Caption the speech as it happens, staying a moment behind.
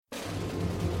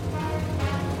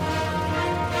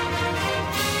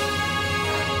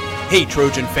Hey,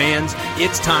 Trojan fans,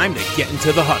 it's time to get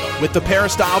into the huddle with the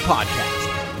Peristyle Podcast.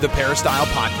 The Peristyle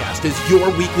Podcast is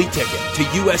your weekly ticket to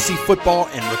USC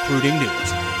football and recruiting news.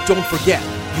 Don't forget,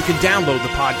 you can download the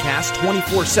podcast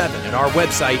 24/7 at our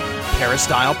website,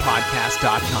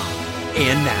 peristylepodcast.com.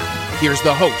 And now, here's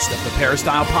the host of the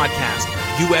Peristyle Podcast,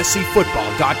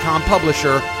 USCFootball.com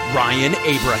publisher, Ryan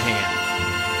Abraham.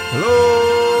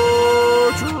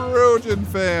 Hello, Trojan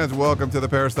fans. Welcome to the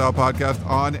Peristyle Podcast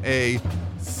on a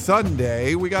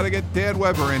Sunday. We got to get Dan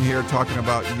Weber in here talking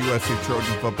about USC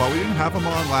Trojan football. We didn't have him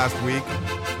on last week.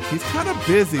 He's kind of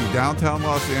busy downtown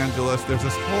Los Angeles. There's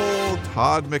this whole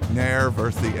Todd McNair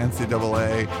versus the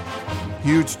NCAA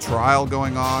huge trial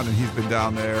going on, and he's been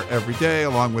down there every day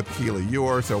along with Keely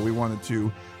Eure. So we wanted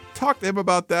to talk to him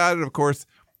about that. And of course,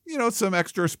 you know, some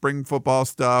extra spring football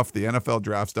stuff, the NFL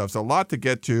draft stuff. So a lot to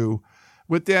get to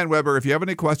with Dan Weber. If you have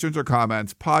any questions or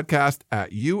comments,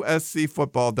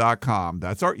 podcast@uscfootball.com.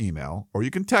 That's our email. Or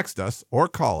you can text us or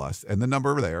call us. And the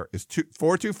number there is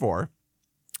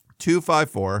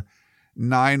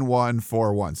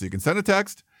 424-254-9141. So you can send a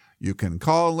text. You can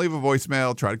call and leave a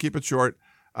voicemail. Try to keep it short.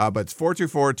 But it's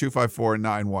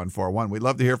 424-254-9141. We'd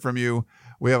love to hear from you.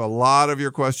 We have a lot of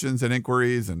your questions and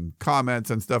inquiries and comments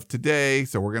and stuff today.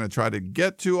 So we're going to try to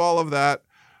get to all of that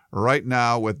right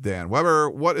now with Dan Weber.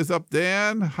 What is up,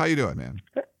 Dan? How you doing, man?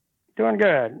 Doing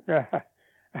good.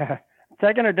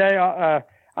 Taking a day.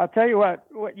 I'll tell you what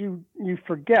you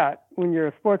forget when you're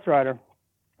a sports writer,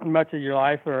 much of your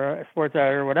life, or a sports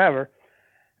writer or whatever,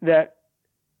 that's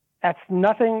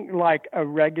nothing like a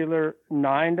regular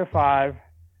 9 to 5,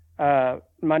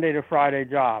 Monday to Friday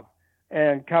job.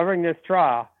 And covering this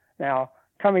trial, now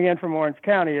coming in from Orange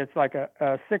County, it's like a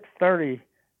 6:30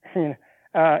 in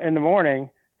the morning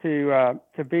to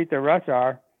beat the rush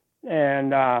hour,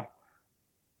 and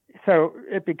so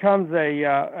it becomes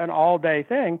an all day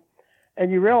thing.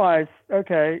 And you realize,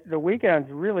 okay, the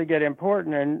weekends really get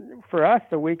important, and for us,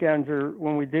 the weekends are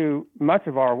when we do much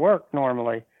of our work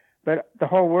normally. But the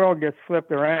whole world gets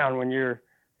flipped around when you're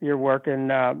working,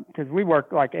 because we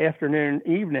work like afternoon,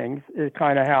 evenings is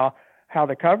kind of how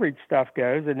the coverage stuff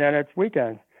goes, and then it's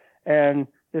weekends. And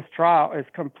this trial is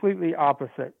completely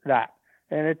opposite that.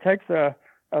 And it takes a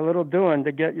little doing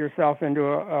to get yourself into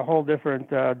a whole different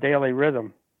daily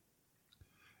rhythm.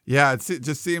 Yeah, it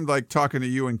just seemed like talking to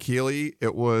you and Keely,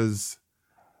 it was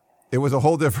a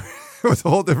whole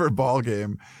different ball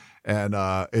game. And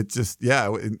it just,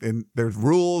 and there's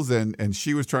rules, and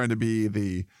she was trying to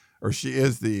be she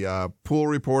is the pool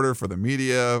reporter for the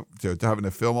media, to having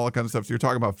to film all that kind of stuff. So you're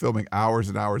talking about filming hours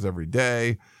and hours every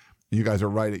day. You guys are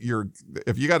right.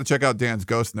 If you got to check out Dan's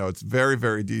Ghost Notes, very,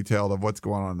 very detailed of what's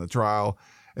going on in the trial.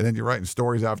 And then you're writing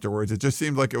stories afterwards. It just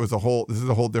seemed like this is a whole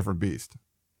different beast.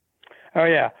 Oh,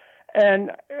 yeah.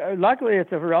 And luckily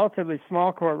it's a relatively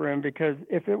small courtroom, because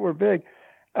if it were big,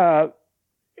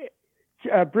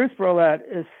 Bruce Brolette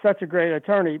is such a great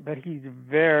attorney, but he's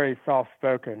very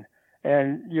soft-spoken,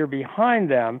 and you're behind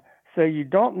them, so you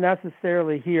don't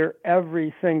necessarily hear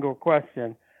every single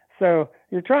question. So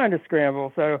you're trying to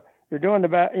scramble. So you're doing the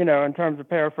best, in terms of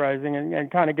paraphrasing,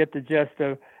 and kind of get the gist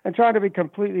of, and try to be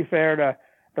completely fair to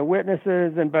the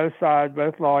witnesses and both sides,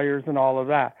 both lawyers and all of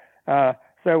that.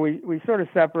 So we sort of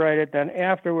separate it. Then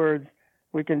afterwards,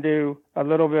 we can do a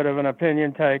little bit of an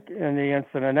opinion take in the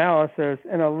instant analysis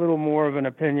and a little more of an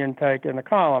opinion take in the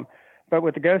column. But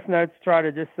with the Ghost Notes, try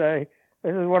to just say,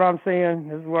 this is what I'm seeing,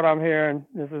 this is what I'm hearing,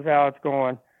 this is how it's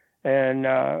going, and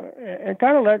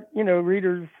kind of let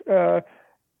readers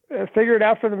figure it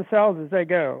out for themselves as they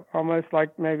go, almost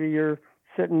like maybe you're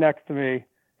sitting next to me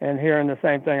and hearing the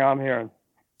same thing I'm hearing.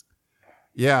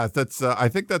 Yeah, that's I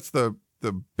think that's the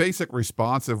basic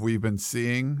response that we've been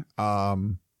seeing,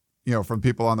 from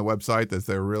people on the website, that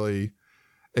they're really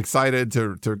excited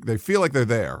they feel like they're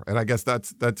there. And I guess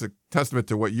that's a testament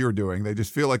to what you're doing. They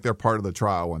just feel like they're part of the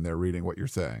trial when they're reading what you're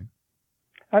saying.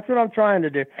 That's what I'm trying to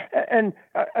do. And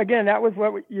again, that was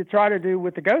what you try to do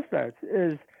with the Ghost Notes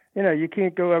is, you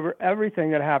can't go over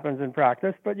everything that happens in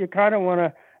practice, but you kind of want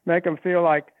to make them feel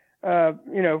like,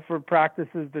 for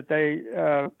practices that they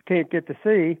can't get to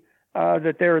see,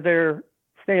 that they're there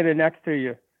standing next to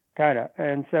you, kind of.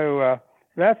 And so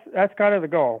that's kind of the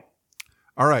goal.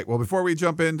 All right. Well, before we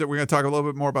jump into, we're going to talk a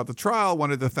little bit more about the trial.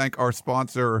 Wanted to thank our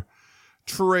sponsor,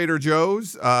 Trader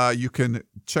Joe's. You can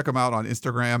check them out on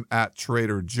Instagram at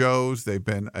Trader Joe's. They've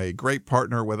been a great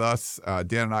partner with us.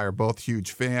 Dan and I are both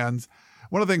huge fans.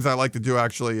 One of the things I like to do,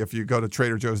 actually, if you go to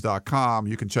TraderJoe's.com,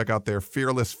 you can check out their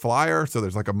Fearless Flyer. So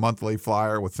there's like a monthly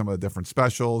flyer with some of the different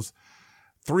specials.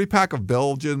 3-pack of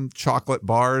Belgian chocolate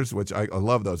bars, which I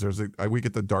love those. We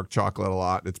get the dark chocolate a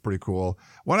lot. It's pretty cool.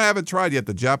 One I haven't tried yet,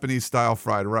 the Japanese style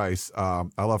fried rice. I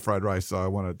love fried rice, so I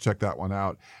want to check that one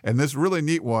out. And this really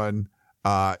neat one,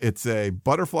 it's a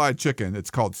butterfly chicken. It's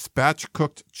called spatch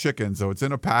cooked chicken. So it's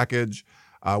in a package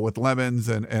with lemons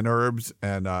and herbs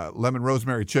and lemon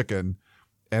rosemary chicken.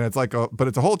 And it's but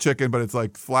it's a whole chicken, but it's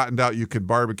like flattened out. You could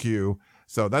barbecue.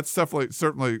 So that's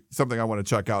certainly something I want to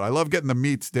check out. I love getting the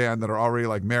meats, Dan, that are already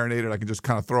like marinated. I can just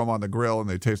kind of throw them on the grill and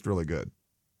they taste really good.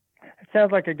 It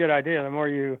sounds like a good idea. The more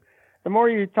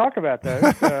you talk about those,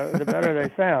 the better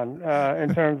they sound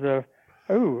in terms of,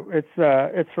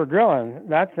 it's for grilling.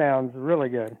 That sounds really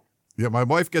good. Yeah, my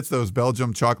wife gets those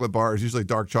Belgium chocolate bars, usually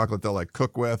dark chocolate they'll like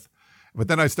cook with. But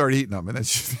then I start eating them and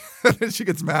then she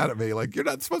gets mad at me. Like, you're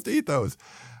not supposed to eat those.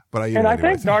 But I eat them I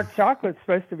anyway. think dark chocolate's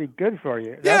supposed to be good for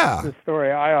you. That's the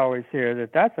story I always hear,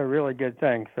 that's a really good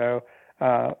thing. So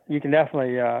you can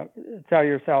definitely tell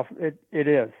yourself it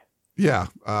is. Yeah,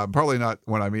 probably not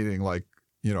when I'm eating like,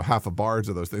 half a bars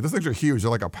of those things. Those things are huge.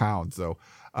 They're like a pound. So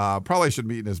probably shouldn't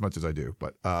be eating as much as I do,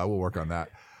 but we'll work on that.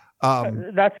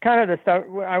 That's kind of the stuff.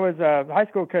 I was a high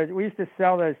school coach. We used to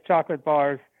sell those chocolate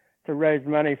bars to raise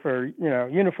money for,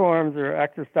 uniforms or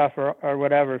extra stuff or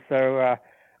whatever. So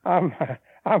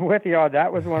I'm with you on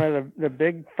that. Was one of the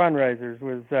big fundraisers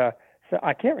was, so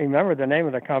I can't remember the name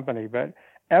of the company, but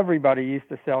everybody used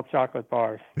to sell chocolate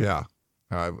bars. Yeah.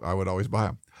 I would always buy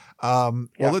them.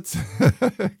 Well, let's,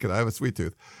 cause I have a sweet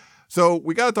tooth. So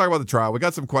we got to talk about the trial. We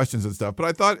got some questions and stuff, but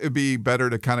I thought it'd be better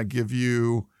to kind of give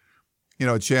you,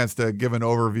 a chance to give an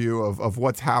overview of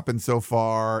what's happened so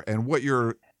far and what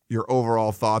your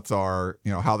overall thoughts are,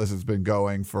 how this has been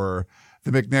going for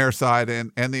the McNair side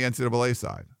and the NCAA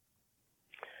side.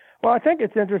 Well, I think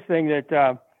it's interesting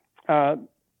that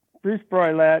Bruce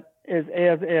Broylette is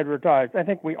as advertised. I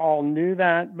think we all knew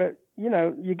that, but,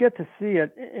 you get to see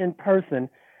it in person.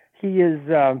 He is,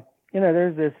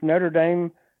 there's this Notre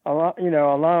Dame,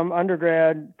 alum,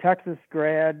 undergrad, Texas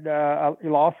grad,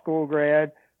 law school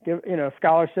grad,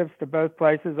 scholarships to both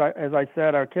places. As I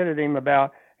said, I kidded him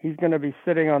about he's going to be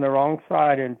sitting on the wrong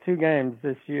side in 2 games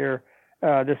this year,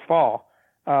 this fall.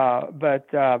 But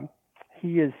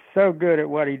he is so good at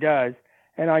what he does.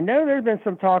 And I know there's been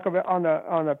some talk about on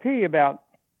the P about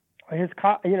his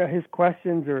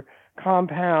questions are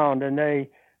compound and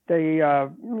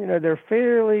they're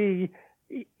fairly,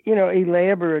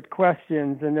 elaborate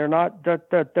questions and they're not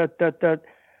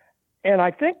And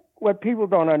I think what people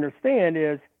don't understand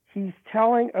is he's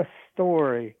telling a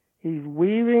story. He's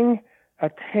weaving a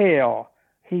tale.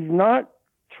 He's not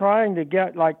trying to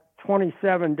get like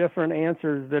 27 different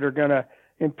answers that are going to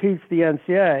impeach the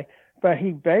NCAA, but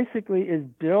he basically is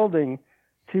building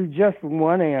to just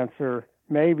one answer,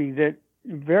 maybe, that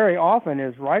very often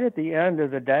is right at the end of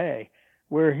the day,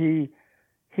 where he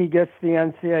gets the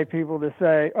NCAA people to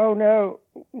say, "Oh no,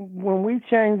 when we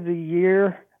changed the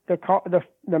year,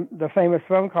 the famous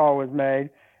phone call was made,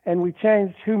 and we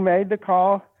changed who made the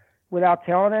call without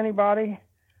telling anybody.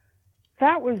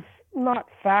 That was not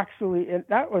factually.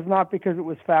 That was not because it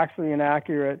was factually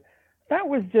inaccurate. That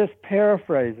was just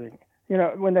paraphrasing.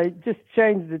 When they just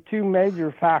changed the 2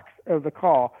 major facts of the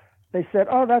call, they said,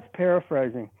 "Oh, that's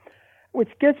paraphrasing," which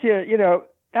gets you.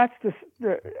 That's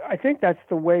I think that's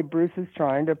the way Bruce is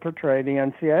trying to portray the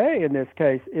NCAA in this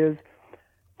case. Is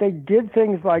they did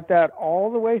things like that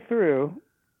all the way through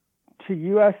to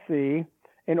USC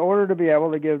in order to be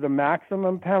able to give the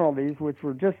maximum penalties, which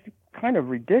were just kind of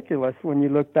ridiculous when you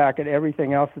look back at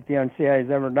everything else that the NCAA has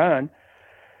ever done.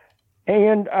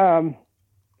 And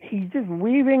he's just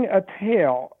weaving a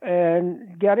tale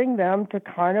and getting them to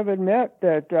kind of admit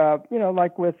that,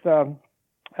 like with the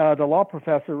law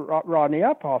professor Rodney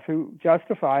Uphoff, who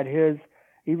justified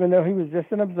even though he was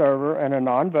just an observer and a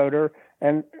non-voter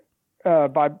and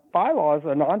by bylaws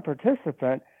a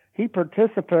non-participant, he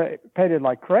participated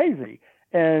like crazy.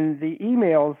 And the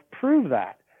emails prove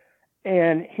that.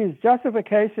 And his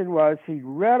justification was he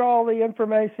read all the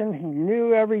information, he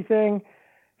knew everything.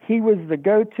 He was the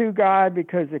go-to guy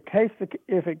because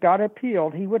if it got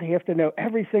appealed, he would have to know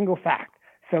every single fact.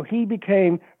 So he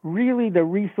became really the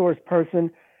resource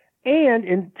person. And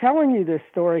in telling you this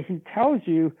story, he tells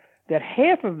you that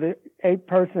half of the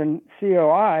 8-person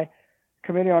COI,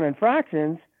 Committee on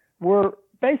Infractions, were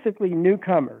basically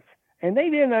newcomers. And they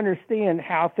didn't understand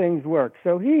how things work.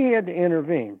 So he had to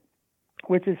intervene,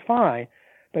 which is fine.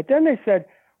 But then they said,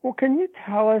 well, can you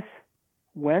tell us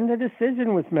when the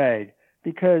decision was made?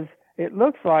 Because it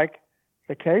looks like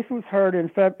the case was heard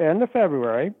in end of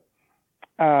February.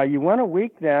 You went a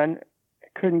week then,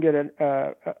 couldn't get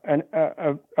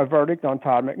a verdict on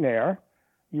Todd McNair.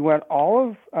 You went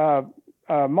all of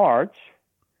March,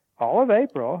 all of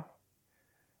April,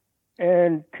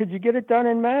 and could you get it done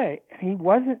in May? He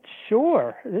wasn't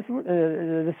sure.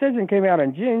 The decision came out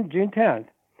in June 10th.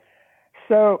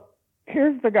 So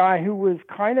here's the guy who was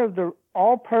kind of the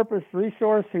all-purpose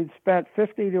resource who'd spent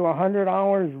 50 to 100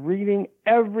 hours reading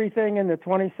everything in the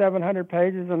 2,700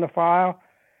 pages in the file,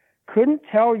 couldn't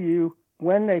tell you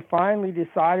when they finally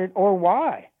decided or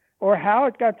why or how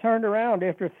it got turned around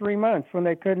after 3 months when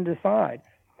they couldn't decide.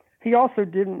 He also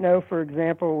didn't know, for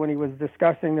example, when he was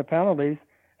discussing the penalties,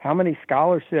 how many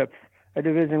scholarships a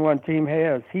Division I team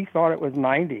has. He thought it was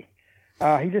 90.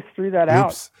 He just threw that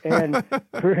out. And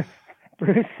Bruce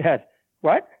said,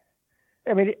 what?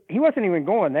 I mean, he wasn't even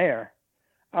going there.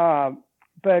 So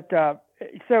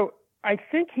I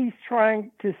think he's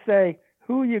trying to say,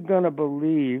 who are you going to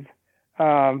believe?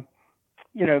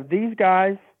 These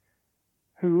guys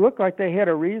who look like they had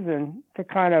a reason to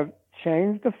kind of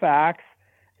change the facts.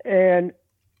 And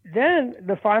then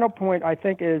the final point, I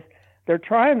think, is they're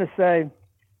trying to say,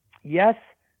 yes,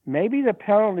 maybe the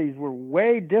penalties were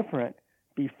way different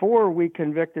before we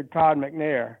convicted Todd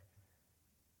McNair.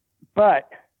 But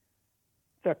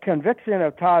the conviction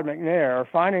of Todd McNair, or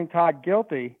finding Todd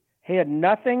guilty, had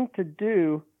nothing to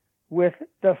do with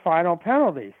the final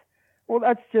penalties. Well,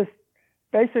 that's just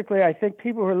basically, I think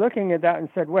people were looking at that and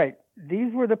said, wait,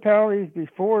 these were the penalties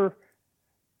before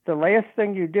the last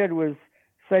thing you did was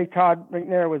say Todd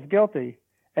McNair was guilty.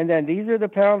 And then these are the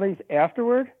penalties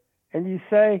afterward. And you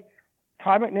say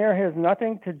Todd McNair has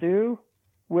nothing to do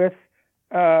with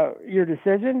your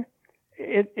decision.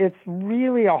 It's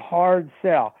really a hard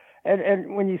sell.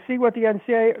 And when you see what the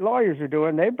NCAA lawyers are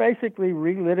doing, they're basically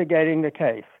relitigating the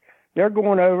case. They're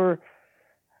going over,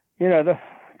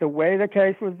 the way the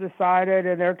case was decided,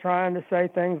 and they're trying to say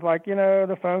things like,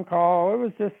 the phone call, it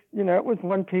was just, it was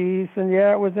one piece, and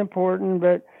yeah, it was important,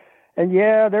 and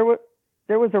yeah, there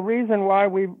was a reason why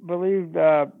we believed,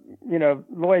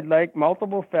 Lloyd Lake,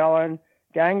 multiple felon,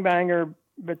 gangbanger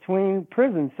between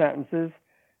prison sentences,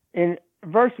 in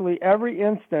virtually every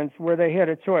instance where they had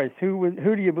a choice. Who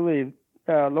do you believe,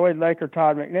 Lloyd Lake or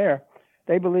Todd McNair?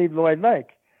 They believed Lloyd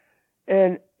Lake.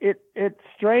 And it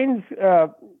strains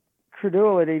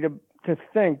credulity to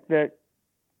think that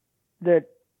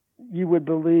you would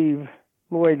believe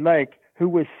Lloyd Lake, who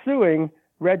was suing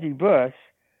Reggie Bush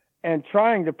and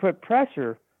trying to put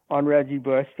pressure on Reggie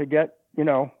Bush to get,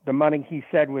 the money he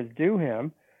said was due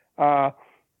him.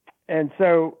 And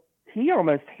so he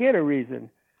almost had a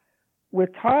reason.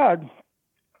 With Todd,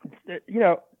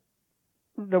 the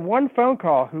one phone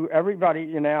call who everybody,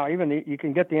 even you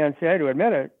can get the NCAA to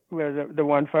admit it, was the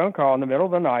one phone call in the middle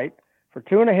of the night for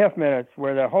 2.5 minutes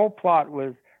where the whole plot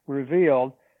was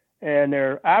revealed, and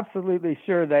they're absolutely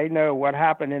sure they know what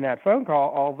happened in that phone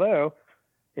call, although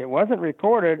it wasn't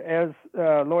recorded, as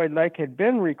Lloyd Lake had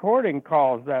been recording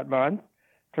calls that month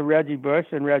to Reggie Bush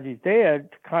and Reggie's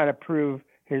dad to kind of prove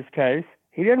his case.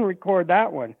 He didn't record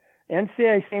that one.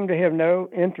 NCAA seemed to have no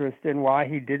interest in why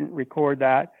he didn't record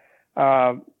that.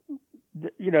 And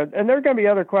there are going to be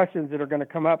other questions that are going to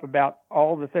come up about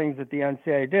all the things that the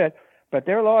NCAA did, but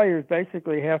their lawyers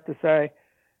basically have to say,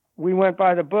 we went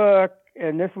by the book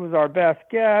and this was our best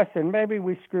guess, and maybe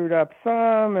we screwed up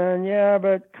some, and yeah,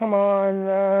 but come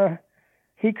on,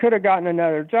 he could have gotten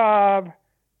another job.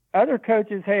 Other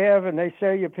coaches have, and they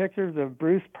show you pictures of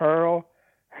Bruce Pearl,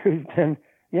 who's been,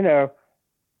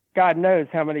 God knows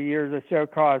how many years of show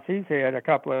cause he's had a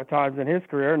couple of times in his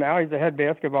career. Now he's the head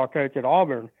basketball coach at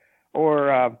Auburn.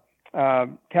 Or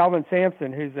Calvin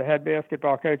Sampson, who's the head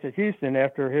basketball coach at Houston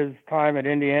after his time at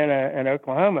Indiana and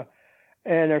Oklahoma.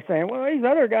 And they're saying, well, these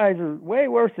other guys are way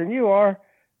worse than you are,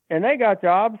 and they got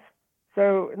jobs,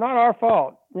 so not our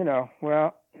fault.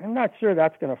 Well, I'm not sure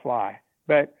that's going to fly.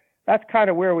 But that's kind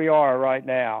of where we are right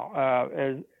now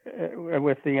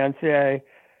with the NCAA.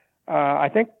 I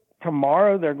think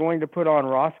tomorrow they're going to put on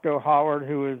Roscoe Howard,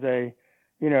 who is a,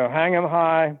 hang 'em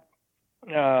high,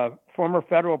 former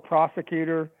federal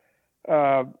prosecutor,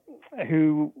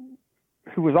 who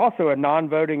was also a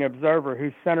non-voting observer,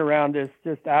 who sent around this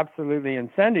just absolutely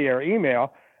incendiary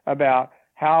email about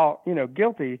how,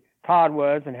 guilty Todd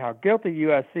was and how guilty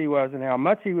USC was and how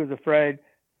much he was afraid.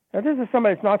 Now, this is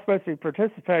somebody that's not supposed to be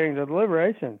participating in the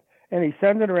deliberations. And he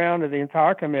sent it around to the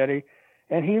entire committee.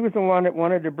 And he was the one that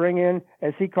wanted to bring in,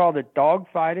 as he called it, dog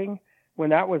fighting, when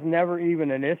that was never even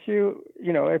an issue.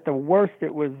 At the worst,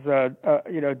 it was,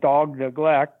 dog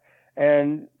neglect.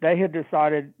 And they had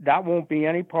decided that won't be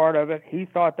any part of it. He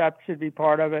thought that should be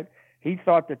part of it. He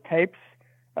thought the tapes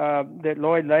that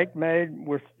Lloyd Lake made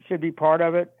should be part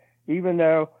of it, even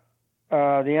though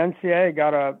the NCAA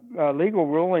got a legal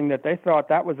ruling that they thought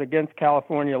that was against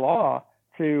California law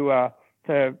to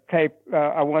to tape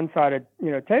a one-sided,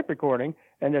 tape recording,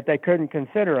 and that they couldn't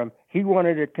consider him. He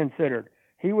wanted it considered.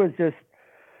 He was just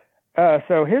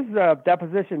so his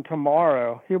deposition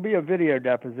tomorrow. He'll be a video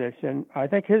deposition. I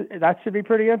think that should be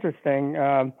pretty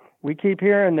interesting. We keep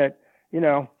hearing that,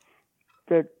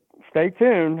 that stay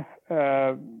tuned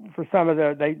for some of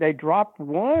they dropped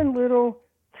one little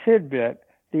tidbit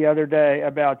the other day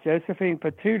about Josephine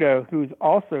Patudo, who's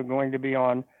also going to be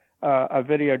on a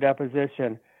video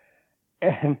deposition.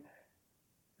 And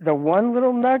the one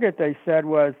little nugget they said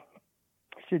was,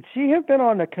 should she have been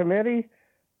on the committee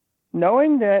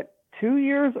knowing that 2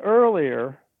 years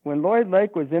earlier, when Lloyd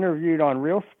Lake was interviewed on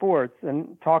Real Sports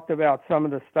and talked about some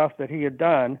of the stuff that he had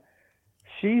done,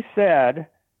 she said,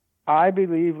 I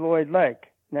believe Lloyd Lake.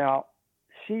 Now,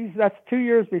 that's 2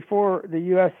 years before the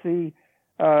USC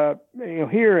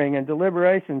hearing and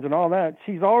deliberations and all that.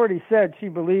 She's already said she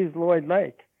believes Lloyd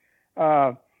Lake.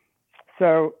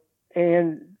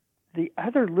 And the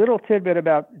other little tidbit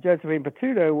about Josephine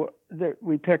Patudo that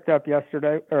we picked up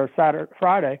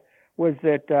Friday was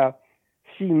that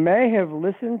she may have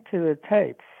listened to the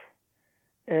tapes.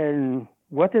 And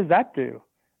what does that do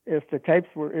if the tapes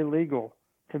were illegal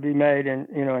to be made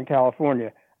in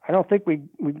California? I don't think we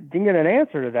didn't get an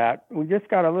answer to that. We just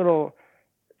got a little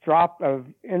drop of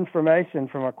information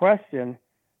from a question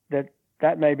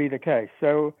that may be the case.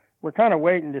 So we're kind of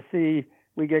waiting to see.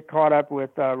 We get caught up with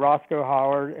Roscoe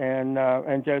Howard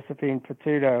and Josephine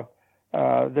Patudo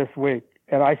this week.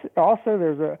 And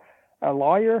there's a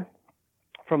lawyer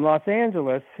from Los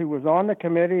Angeles who was on the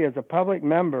committee as a public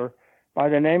member by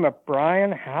the name of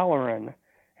Brian Halloran.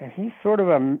 And he's sort of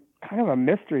kind of a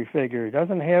mystery figure. He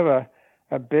doesn't have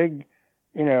a big,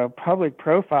 public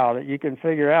profile that you can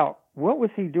figure out. What was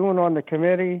he doing on the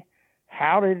committee?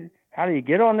 How did he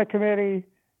get on the committee?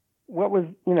 What was,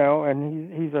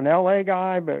 and he's an LA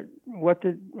guy, but what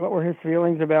were his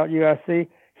feelings about USC?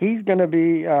 He's going to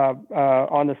be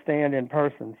on the stand in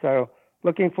person. So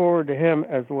looking forward to him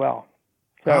as well.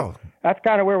 So That's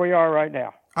kind of where we are right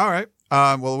now. All right.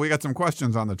 Well, we got some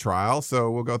questions on the trial,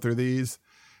 so we'll go through these.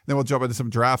 Then we'll jump into some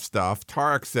draft stuff.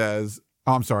 Tarek says,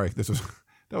 I'm sorry, that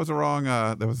was the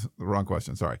wrong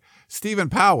question. Sorry. Stephen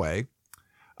Poway,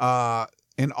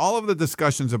 in all of the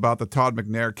discussions about the Todd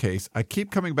McNair case, I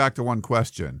keep coming back to one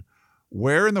question.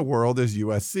 Where in the world is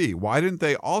USC? Why didn't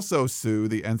they also sue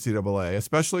the NCAA,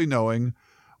 especially knowing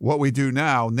what we do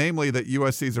now, namely that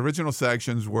USC's original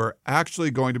sanctions were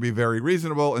actually going to be very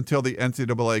reasonable until the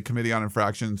NCAA Committee on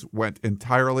Infractions went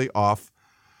entirely off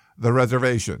the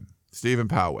reservation? Stephen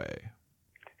Poway.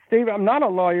 Steve, I'm not a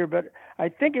lawyer, but I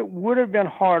think it would have been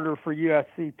harder for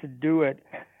USC to do it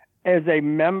as a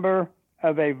member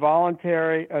of a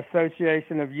voluntary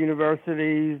association of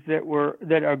universities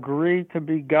that agree to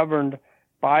be governed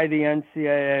by the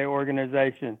NCAA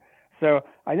organization. So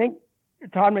I think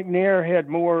Todd McNair had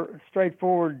more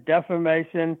straightforward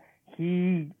defamation.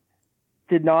 He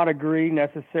did not agree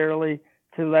necessarily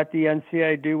to let the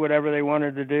NCAA do whatever they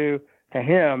wanted to do to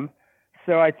him.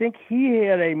 So I think he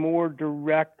had a more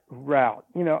direct route.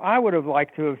 I would have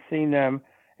liked to have seen them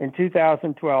in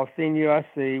 2012, seen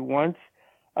USC once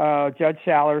Judge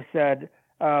Schaller said,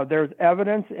 there's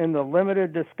evidence in the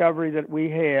limited discovery that we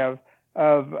have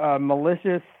of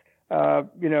malicious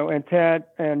intent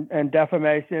and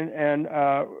defamation and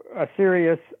a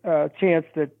serious chance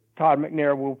that Todd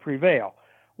McNair will prevail.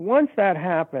 Once that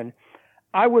happened,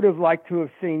 I would have liked to have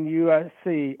seen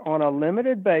USC on a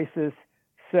limited basis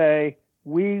say,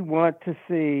 we want to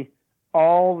see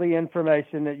all the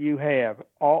information that you have.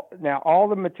 All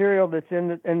the material that's in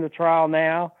the trial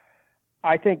now,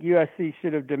 I think USC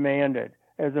should have demanded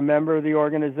as a member of the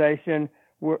organization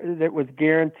that was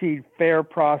guaranteed fair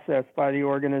process by the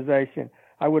organization.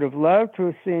 I would have loved to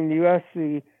have seen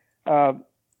USC,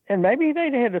 and maybe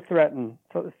they'd had to threaten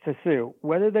to sue.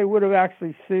 Whether they would have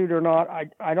actually sued or not,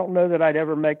 I don't know that I'd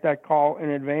ever make that call in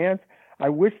advance. I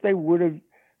wish they would have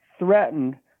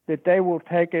threatened that they will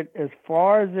take it as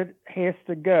far as it has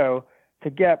to go to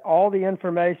get all the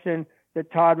information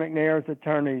that Todd McNair's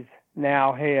attorneys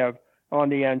now have on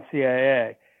the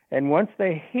NCAA. And once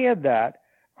they had that,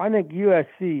 I think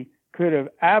USC could have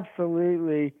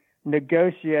absolutely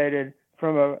negotiated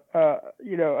from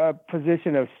a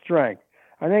position of strength.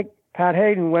 I think Pat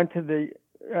Hayden went to the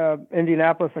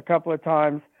Indianapolis a couple of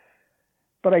times,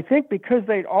 but I think because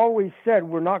they'd always said,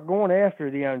 we're not going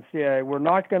after the NCAA, we're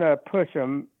not going to push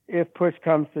them if push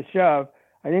comes to shove,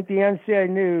 I think the NCAA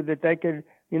knew that they could,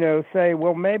 say,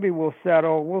 well, maybe we'll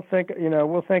settle, we'll think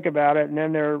about it. And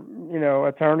then their,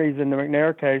 attorneys in the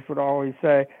McNair case would always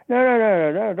say,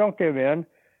 no, don't give in.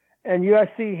 And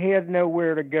USC had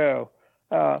nowhere to go.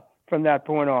 from that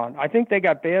point on. I think they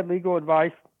got bad legal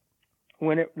advice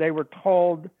when they were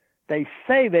told, they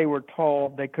say they were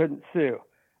told they couldn't sue.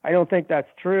 I don't think that's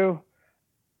true.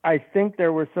 I think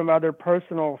there were some other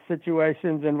personal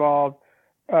situations involved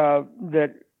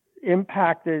that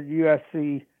impacted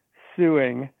USC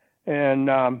suing, and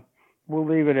we'll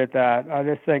leave it at that. I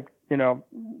just think,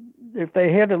 if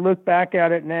they had to look back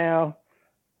at it now,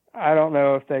 I don't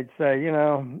know if they'd say,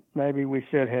 maybe we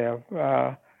should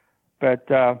have. But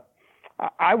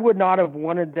I would not have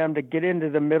wanted them to get into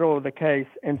the middle of the case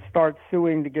and start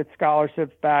suing to get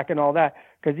scholarships back and all that,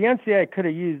 because the NCAA could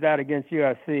have used that against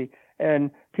USC,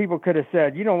 and people could have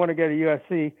said, you don't want to go to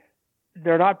USC.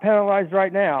 They're not penalized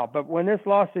right now, but when this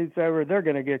lawsuit's over, they're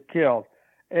going to get killed.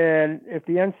 And if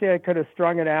the NCAA could have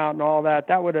strung it out and all that,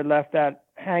 that would have left that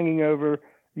hanging over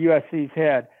USC's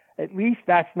head. At least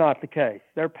that's not the case.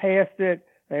 They're past it.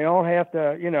 They don't have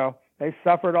to, they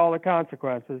suffered all the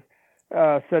consequences.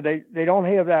 So they don't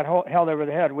have that held over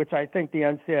the head, which I think the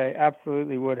NCAA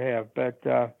absolutely would have. But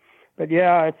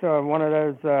yeah, it's one of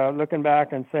those looking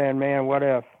back and saying, man, what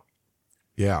if?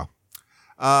 Yeah.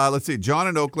 Let's see. John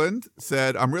in Oakland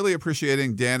said, I'm really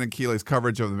appreciating Dan and Keeley's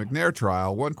coverage of the McNair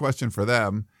trial. One question for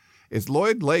them. Is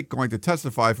Lloyd Lake going to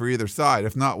testify for either side?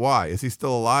 If not, why? Is he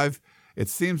still alive? It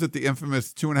seems that the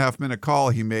infamous 2.5-minute call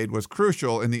he made was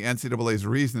crucial in the NCAA's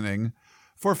reasoning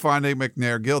for finding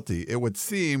McNair guilty. It would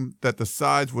seem that the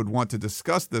sides would want to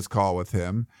discuss this call with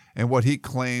him and what he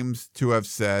claims to have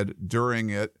said during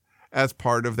it as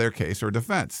part of their case or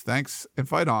defense. Thanks, and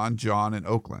fight on, John in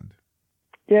Oakland.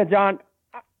 Yeah, John,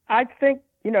 I think,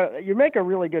 you make a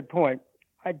really good point.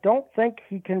 I don't think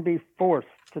he can be forced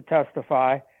to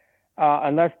testify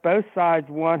unless both sides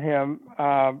want him.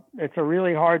 It's a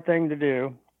really hard thing to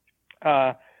do.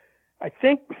 I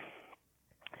think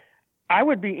I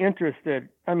would be interested.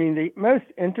 I mean, the most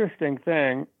interesting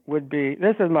thing would be,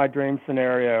 this is my dream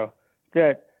scenario,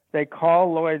 that they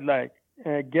call Lloyd Lake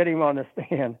and get him on the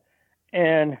stand.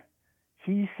 And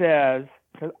he says,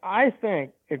 because I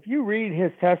think if you read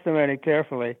his testimony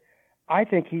carefully, I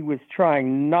think he was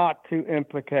trying not to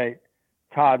implicate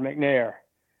Todd McNair.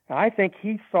 I think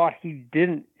he thought he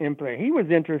didn't implicate. He was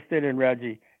interested in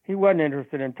Reggie. He wasn't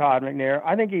interested in Todd McNair.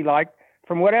 I think he liked,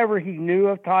 from whatever he knew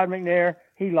of Todd McNair,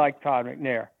 he liked Todd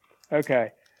McNair.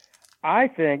 Okay. I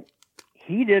think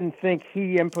he didn't think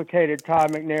he implicated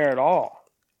Todd McNair at all.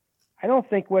 I don't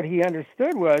think what he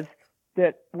understood was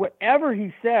that whatever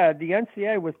he said, the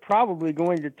NCAA was probably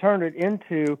going to turn it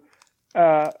into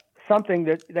something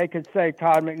that they could say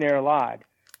Todd McNair lied.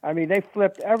 I mean, they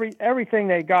flipped everything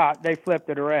they got, they flipped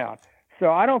it around.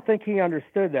 So I don't think he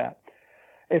understood that.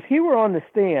 If he were on the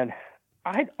stand,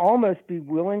 I'd almost be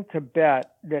willing to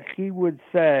bet that he would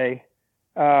say,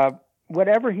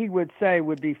 whatever he would say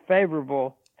would be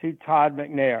favorable to Todd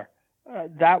McNair.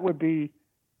 That would be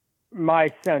my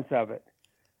sense of it.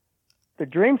 The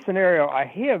dream scenario I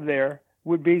have there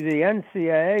would be the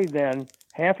NCAA then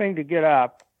having to get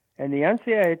up and the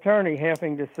NCAA attorney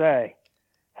having to say,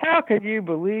 how could you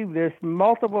believe this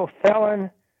multiple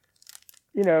felon,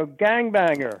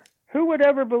 gangbanger? Who would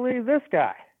ever believe this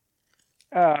guy?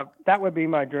 That would be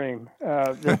my dream,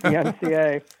 that the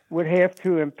NCAA would have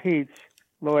to impeach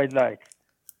Lloyd Lake.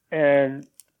 And,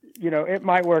 it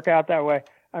might work out that way.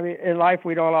 I mean, in life,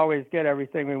 we don't always get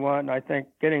everything we want. And I think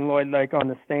getting Lloyd Lake on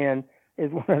the stand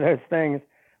is one of those things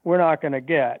we're not going to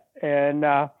get. And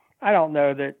I don't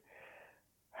know that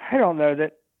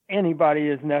anybody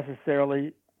is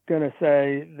necessarily going to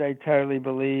say they totally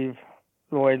believe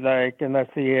Lloyd Lake unless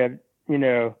he had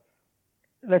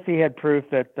proof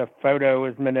that the photo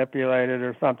was manipulated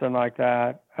or something like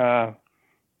that.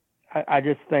 I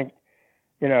just think,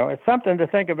 it's something to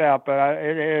think about, but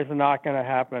it is not going to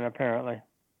happen, apparently.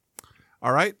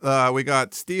 All right. We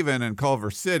got Stephen in Culver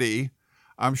City.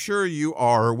 I'm sure you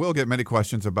will get many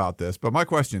questions about this, but my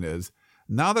question is,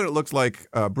 now that it looks like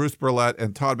Bruce Burlett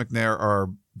and Todd McNair are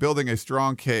building a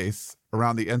strong case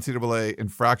around the NCAA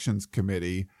Infractions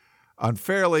Committee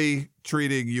unfairly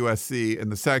treating USC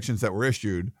and the sanctions that were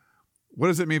issued, what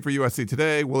does it mean for USC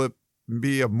today? Will it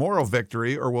be a moral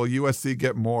victory, or will USC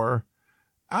get more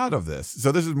out of this?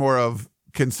 So this is more of,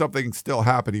 can something still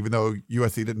happen even though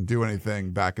USC didn't do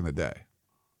anything back in the day?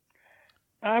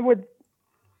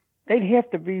 They'd have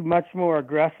to be much more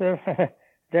aggressive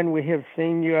than we have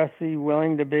seen USC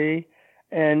willing to be.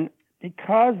 And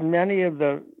because many of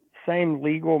the same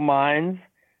legal minds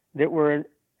that were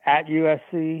at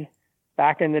USC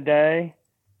back in the day,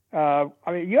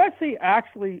 USC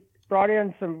actually brought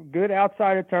in some good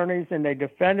outside attorneys and they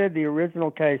defended the original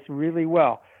case really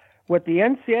well. What the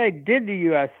NCAA did to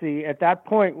USC at that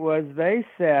point was they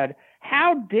said,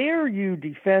 how dare you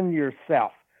defend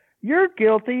yourself? You're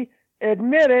guilty.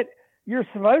 Admit it. You're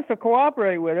supposed to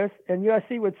cooperate with us. And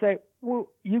USC would say, well,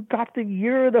 you got the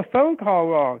year of the phone call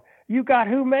wrong. You got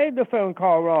who made the phone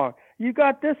call wrong. You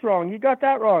got this wrong. You got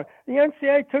that wrong. The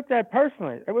NCAA took that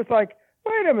personally. It was like,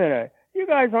 wait a minute. You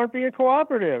guys aren't being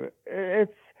cooperative.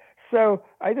 So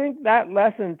I think that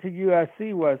lesson to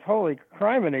USC was, holy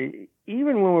criminy,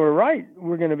 even when we're right,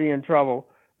 we're going to be in trouble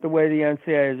the way the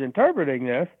NCAA is interpreting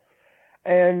this.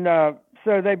 And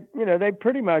so they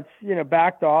pretty much,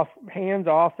 backed off, hands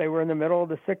off. They were in the middle of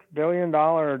the $6 billion,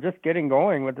 or just getting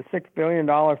going with the $6 billion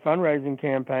fundraising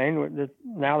campaign.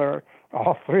 Now they're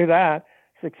all through that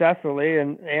successfully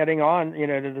and adding on,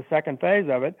 to the second phase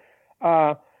of it.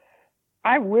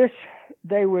 I wish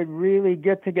they would really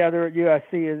get together at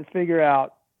USC and figure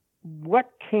out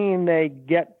what can they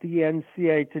get the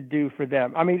NCAA to do for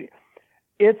them. I mean,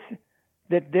 it's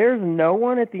that there's no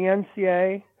one at the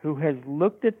NCAA who has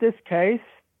looked at this case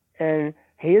and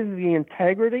has the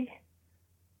integrity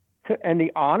and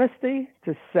the honesty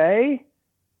to say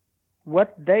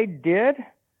what they did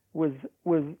was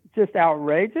just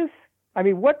outrageous. I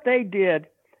mean, what they did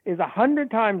is 100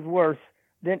 times worse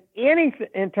than anything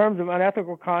in terms of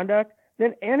unethical conduct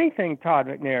than anything Todd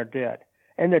McNair did.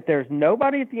 And that there's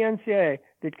nobody at the NCAA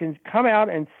that can come out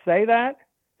and say that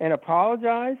and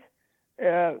apologize.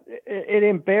 It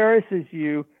embarrasses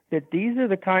you that these are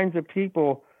the kinds of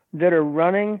people that are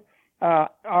running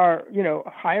our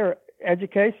higher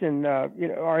education,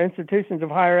 our institutions of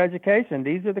higher education.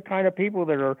 These are the kind of people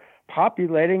that are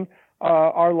populating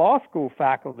our law school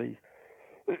faculties.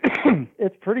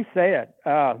 It's pretty sad,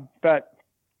 but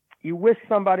you wish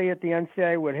somebody at the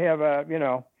NCAA would have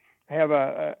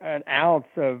an ounce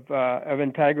of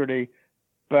integrity,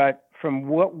 but from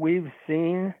what we've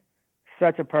seen,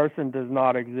 such a person does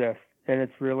not exist, and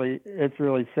it's really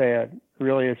sad,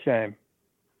 really a shame.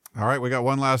 All right, we got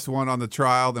one last one on the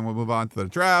trial, then we'll move on to the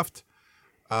draft.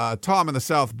 Tom in the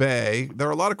South Bay, there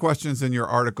are a lot of questions in your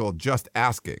article just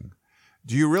asking.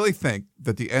 Do you really think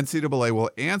that the NCAA will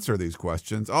answer these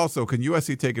questions? Also, can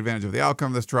USC take advantage of the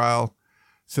outcome of this trial,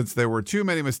 since there were too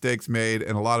many mistakes made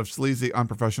and a lot of sleazy,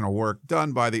 unprofessional work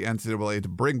done by the NCAA to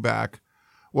bring back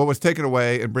what was taken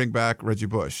away and bring back Reggie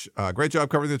Bush? Great job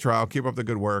covering the trial. Keep up the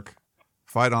good work.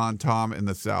 Fight on, Tom in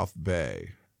the South Bay.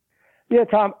 Yeah,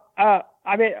 Tom. I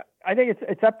think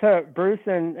it's up to Bruce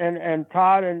and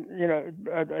Todd and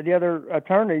the other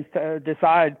attorneys to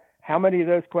decide how many of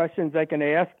those questions they can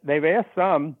ask. They've asked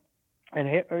some, and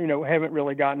haven't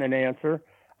really gotten an answer.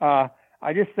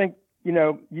 I just think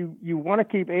you want to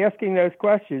keep asking those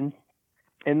questions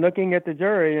and looking at the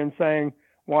jury and saying,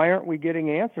 why aren't we getting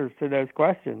answers to those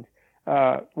questions?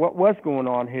 What was going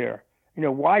on here?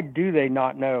 Why do they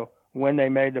not know when they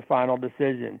made the final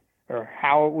decision, or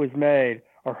how it was made,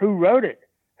 or who wrote it?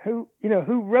 Who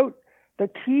wrote the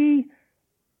key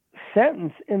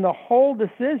sentence in the whole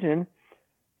decision?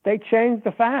 They changed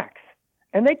the facts,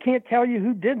 and they can't tell you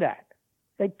who did that.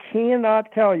 They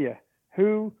cannot tell you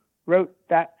who wrote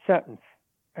that sentence.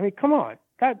 I mean, come on,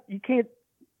 you can't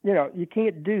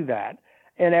do that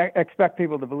and expect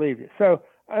people to believe you. So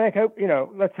I think,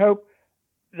 let's hope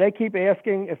they keep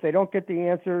asking. If they don't get the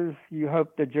answers, you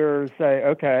hope the jurors say,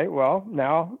 okay, well,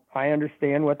 now I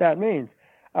understand what that means.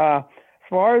 As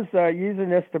far as using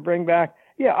this to bring back,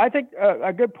 I think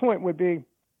a good point would be,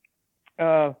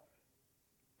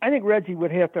 I think Reggie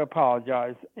would have to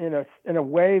apologize in a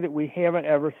way that we haven't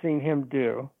ever seen him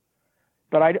do.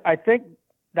 But I think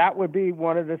that would be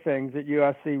one of the things that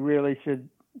USC really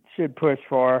should push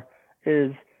for.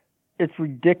 Is it's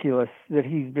ridiculous that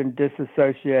he's been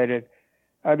disassociated.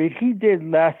 I mean, he did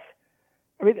less.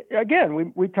 I mean,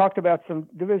 again, we talked about some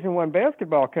Division I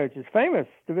basketball coaches, famous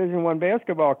Division I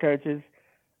basketball coaches,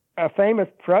 a famous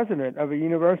president of a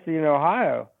university in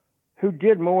Ohio who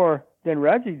did more than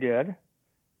Reggie did,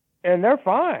 and they're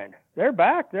fine. They're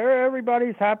back.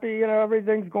 Everybody's happy.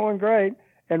 Everything's going great.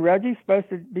 And Reggie's supposed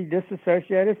to be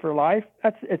disassociated for life.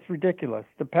 It's ridiculous.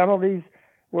 The penalties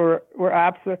were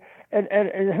absolute. And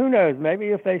who knows? Maybe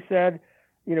if they said,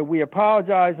 we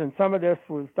apologize, and some of this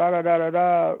was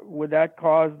da-da-da-da-da, would that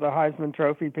cause the Heisman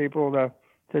Trophy people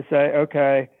to say,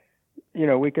 okay,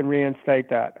 we can reinstate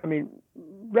that? I mean,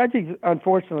 Reggie's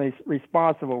unfortunately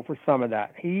responsible for some of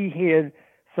that. He had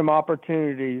some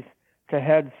opportunities to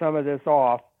head some of this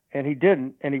off, and he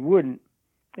didn't, and he wouldn't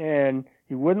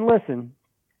listen.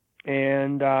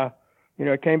 And,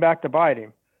 it came back to bite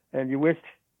him. And you wish,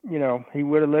 he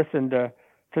would have listened to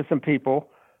some people,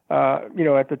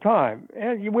 at the time.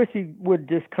 And you wish he would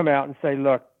just come out and say,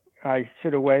 look, I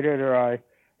should have waited, or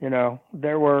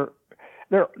there were,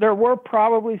 there were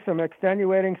probably some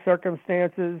extenuating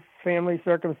circumstances, family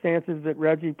circumstances that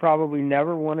Reggie probably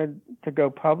never wanted to go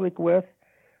public with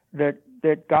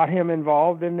that got him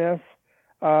involved in this.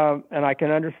 And I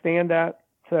can understand that.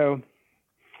 So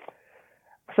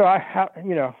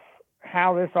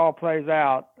how this all plays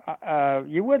out,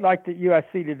 you would like the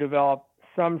USC to develop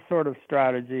some sort of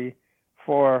strategy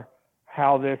for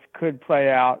how this could play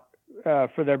out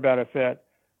for their benefit.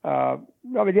 The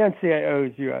NCAA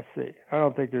owes USC. I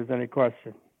don't think there's any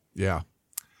question. Yeah.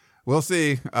 We'll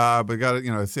see. But we got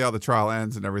to, see how the trial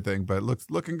ends and everything. But it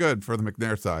looking good for the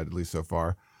McNair side, at least so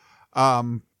far.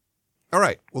 All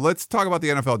right. Well, let's talk about the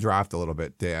NFL draft a little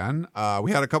bit, Dan.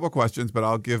 We had a couple questions, but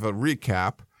I'll give a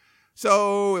recap.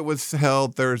 So it was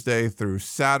held Thursday through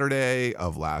Saturday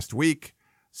of last week.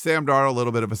 Sam Darnold, a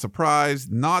little bit of a surprise,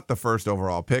 not the first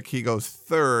overall pick. He goes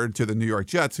third to the New York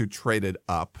Jets, who traded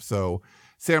up. So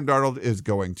Sam Darnold is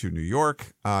going to New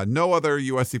York. No other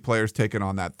USC players taken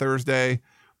on that Thursday.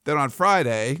 Then on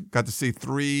Friday, got to see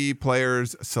 3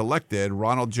 players selected.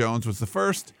 Ronald Jones was the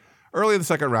first. Early in the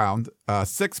second round,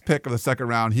 6th pick of the second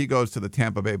round, he goes to the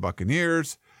Tampa Bay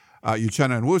Buccaneers.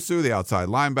 Uchenna Nwosu, the outside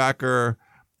linebacker,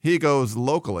 he goes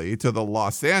locally to the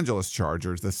Los Angeles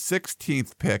Chargers, the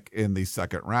 16th pick in the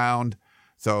second round.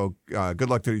 So good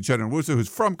luck to Uchenna Nwosu, who's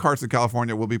from Carson,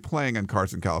 California, will be playing in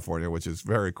Carson, California, which is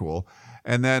very cool.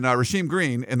 And then Rasheem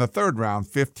Green in the third round,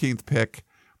 15th pick.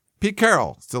 Pete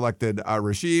Carroll selected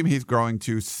Rasheem. He's going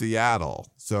to Seattle.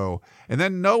 And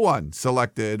then no one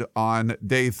selected on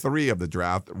day 3 of the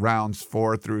draft, rounds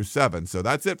 4 through 7. So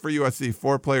that's it for USC.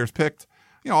 4 players picked,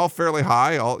 all fairly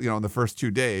high, in the first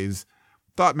 2 days.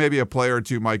 Thought maybe a player or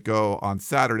 2 might go on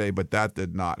Saturday, but that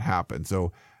did not happen.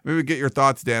 So maybe get your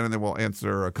thoughts, Dan, and then we'll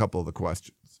answer a couple of the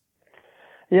questions.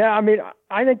 Yeah,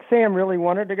 I think Sam really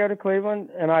wanted to go to Cleveland,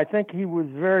 and I think he was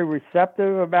very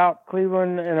receptive about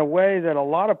Cleveland in a way that a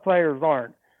lot of players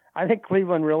aren't. I think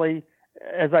Cleveland really,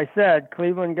 as I said,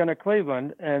 Cleveland going to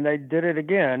Cleveland, and they did it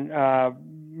again.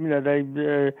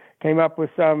 They came up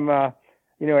with some,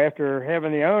 after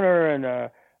having the owner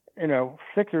and,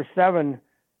 6 or 7,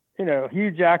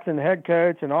 Hugh Jackson, the head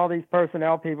coach, and all these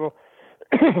personnel people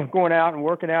going out and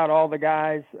working out all the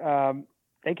guys.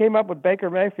 They came up with Baker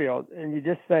Mayfield, and you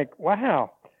just think,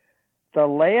 wow, the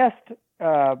last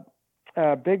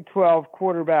Big 12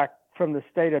 quarterback from the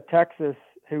state of Texas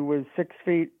who was 6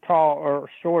 feet tall or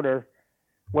shorter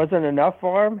wasn't enough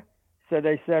for him. So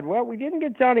they said, well, we didn't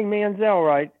get Johnny Manziel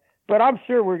right, but I'm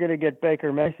sure we're going to get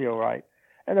Baker Mayfield right.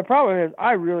 And the problem is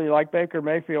I really like Baker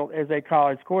Mayfield as a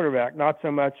college quarterback, not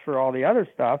so much for all the other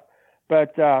stuff,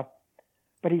 but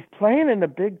he's playing in the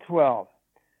Big 12.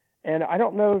 And I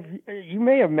don't know if you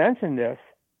may have mentioned this.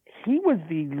 He was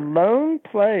the lone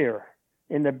player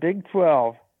in the Big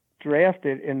 12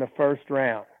 drafted in the first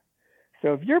round.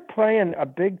 So if you're playing a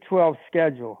Big 12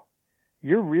 schedule,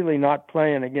 you're really not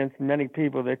playing against many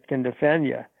people that can defend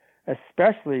you,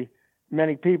 especially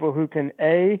many people who can,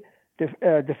 A,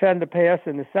 defend the pass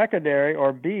in the secondary,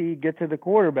 or B, get to the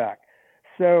quarterback.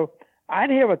 So I'd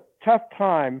have a tough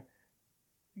time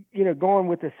going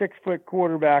with a 6-foot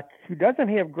quarterback who doesn't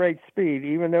have great speed,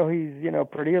 even though he's,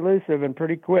 pretty elusive and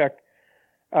pretty quick,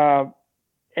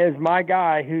 as my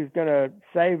guy who's going to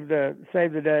save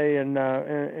the day in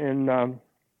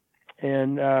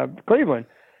Cleveland,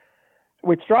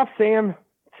 which dropped Sam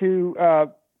to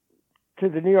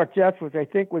the New York Jets, which I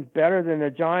think was better than the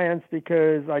Giants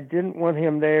because I didn't want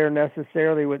him there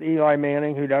necessarily with Eli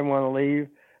Manning, who doesn't want to leave.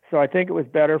 So I think it was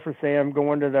better for Sam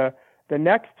going to the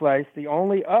next place. The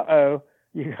only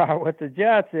you got with the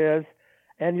Jets is,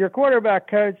 and your quarterback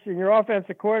coach and your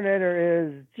offensive coordinator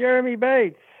is Jeremy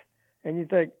Bates. And you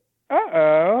think,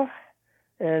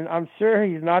 and I'm sure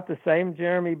he's not the same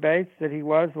Jeremy Bates that he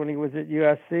was when he was at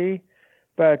USC,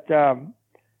 but that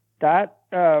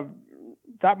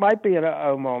might be an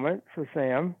moment for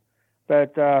Sam.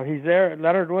 But he's there.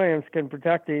 Leonard Williams can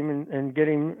protect him and get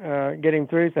him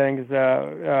through things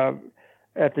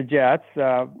at the Jets.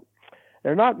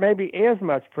 They're not maybe as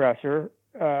much pressure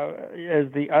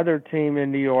as the other team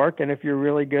in New York, and if you're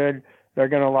really good, they're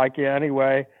going to like you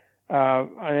anyway.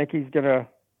 I think he's going to,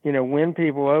 win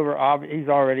people over. He's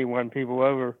already won people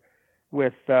over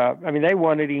with. They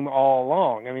wanted him all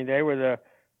along. They were the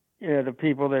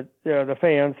people that the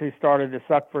fans who started the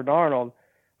Suck for Darnold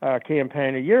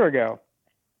campaign a year ago,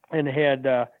 and had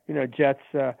Jets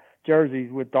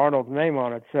jerseys with Darnold's name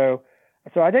on it. So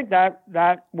I think that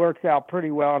works out pretty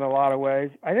well in a lot of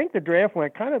ways. I think the draft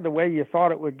went kind of the way you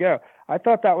thought it would go. I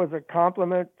thought that was a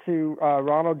compliment to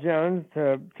Ronald Jones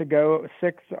to go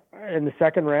 6 in the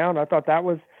second round. I thought that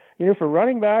was, for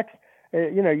running backs,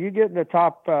 you get in the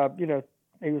top,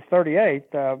 he was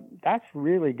 38th. That's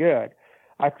really good.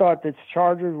 I thought the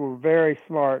Chargers were very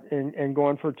smart in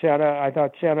going for Chenna. I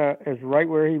thought Chenna is right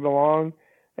where he belonged,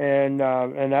 and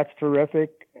that's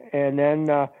terrific. And then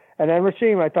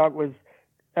Rasheem, I thought, was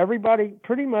everybody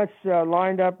pretty much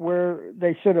lined up where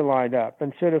they should have lined up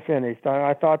and should have finished.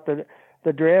 I thought that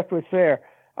the draft was fair.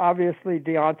 Obviously,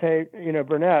 Deontay,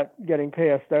 Burnett getting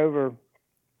passed over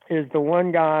is the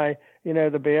one guy,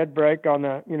 the bad break on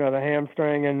the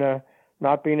hamstring and the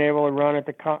not being able to run at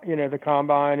the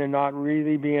combine and not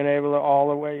really being able to all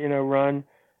the way, run.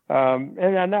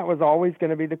 And that was always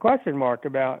going to be the question mark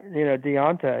about,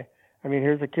 Deontay. I mean,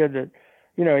 here's a kid that,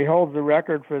 he holds the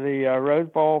record for the Rose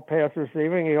Bowl pass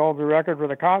receiving. He holds the record for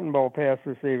the Cotton Bowl pass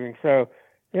receiving. So,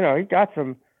 he got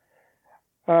some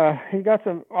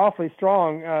awfully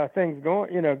strong things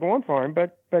going for him.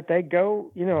 But they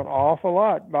go, an awful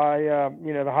lot by,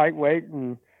 the height, weight,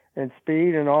 and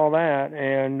speed and all that.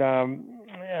 And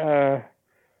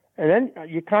then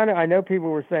you I know people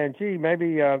were saying, gee,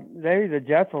 maybe the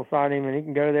Jets will sign him and he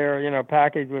can go there,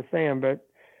 package with Sam, but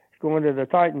he's going to the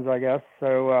Titans, I guess.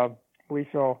 So we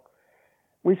shall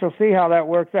see how that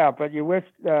works out. But you wish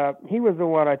he was the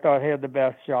one I thought had the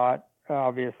best shot.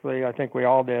 Obviously, I think we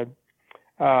all did.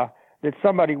 That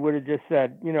somebody would have just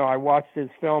said, I watched his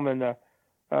film in the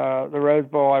Rose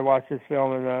Bowl. I watched his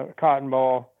film in the Cotton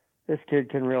Bowl. This kid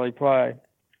can really play.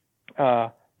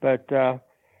 But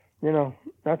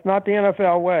that's not the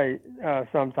NFL way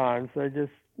sometimes. They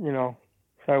just,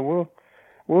 so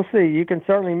we'll see. You can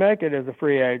certainly make it as a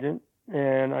free agent,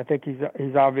 and I think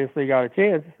he's obviously got a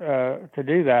chance to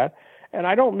do that. And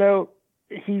I don't know,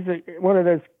 he's one of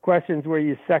those questions where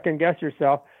you second-guess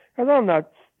yourself, because I'm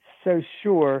not so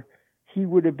sure he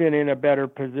would have been in a better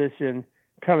position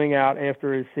coming out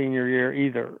after his senior year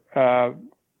either. I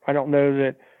don't know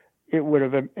that it would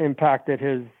have impacted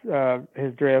his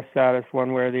draft status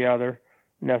one way or the other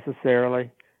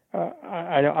necessarily.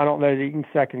 I don't know that you can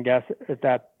second guess at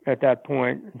that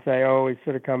point and say, oh, he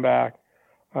should have come back.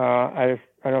 I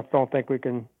don't think we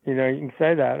can. You can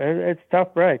say that. It's a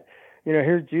tough break.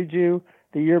 Here's Juju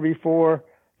the year before,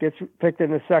 gets picked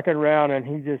in the second round, and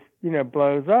he just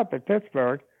blows up at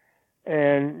Pittsburgh.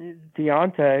 And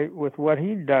Deontay, with what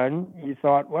he'd done, you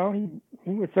thought, well, he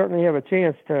would certainly have a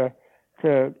chance to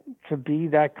be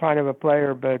that kind of a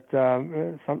player, but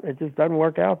it just doesn't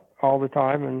work out all the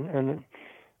time, and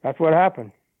that's what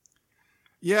happened.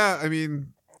 Yeah, I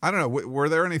mean, I don't know. Were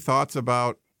there any thoughts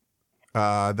about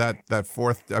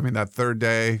that third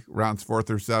day, rounds 4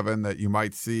 through 7, that you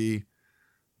might see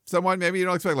someone maybe you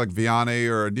don't expect, like Vianney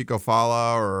or Nico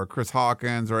Fala or Chris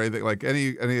Hawkins or anything, like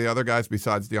any of the other guys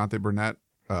besides Deontay Burnett,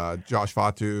 Josh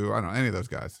Fatu? I don't know, any of those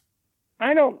guys.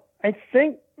 I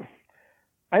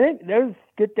think those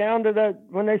get down to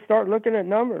when they start looking at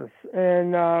numbers.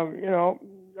 And,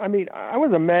 I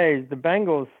was amazed. The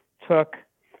Bengals took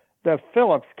the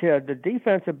Phillips kid, the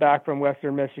defensive back from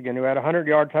Western Michigan, who had a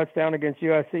 100-yard touchdown against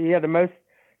USC. He had the most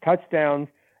touchdowns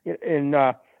in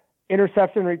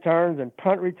interception returns and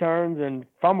punt returns and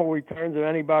fumble returns of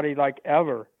anybody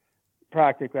ever,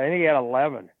 practically. I think he had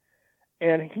 11.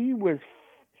 And he was,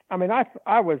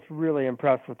 I was really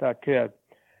impressed with that kid.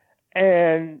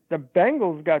 And the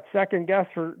Bengals got second guess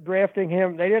for drafting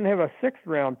him. They didn't have a 6th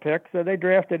round pick, so they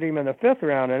drafted him in the 5th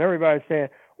round. And everybody's saying,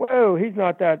 whoa,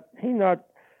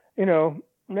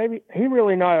 maybe he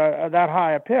really not that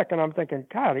high a pick. And I'm thinking,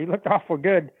 God, he looked awful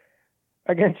good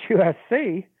against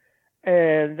USC.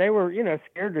 And they were,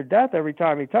 scared to death every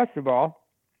time he touched the ball.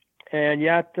 And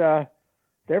yet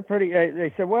they're pretty,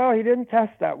 they said, well, he didn't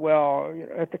test that well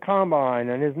at the combine,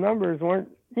 and his numbers weren't,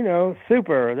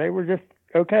 super. They were just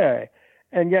okay.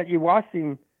 And yet you watched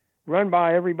him run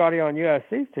by everybody on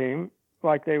USC's team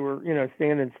like they were,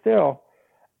 standing still.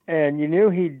 And you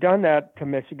knew he'd done that to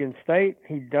Michigan State.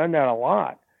 He'd done that a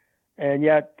lot. And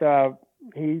yet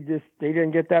he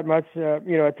didn't get that much,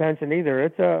 attention either.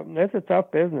 It's a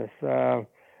tough business.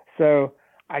 So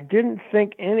I didn't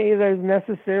think any of those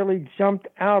necessarily jumped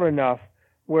out enough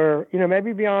where,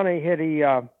 maybe Vianney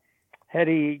had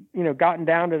he gotten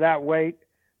down to that weight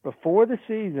before the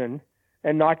season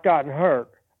and not gotten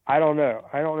hurt. I don't know.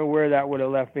 I don't know where that would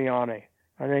have left Vianney.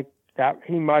 I think that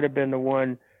he might have been the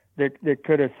one that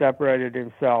could have separated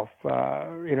himself,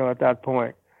 at that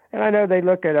point. And I know they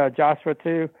look at Joshua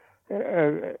too.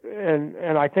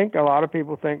 And I think a lot of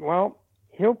people think, well,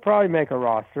 he'll probably make a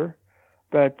roster,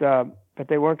 but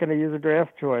they weren't going to use a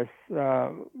draft choice,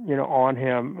 on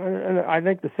him. And I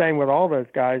think the same with all those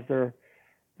guys. They're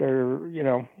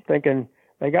thinking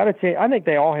they got a chance. I think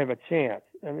they all have a chance.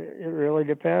 I mean, it really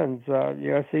depends.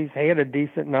 USC's had a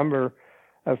decent number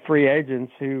of free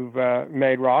agents who've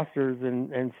made rosters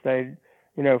and stayed,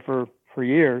 for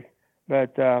years.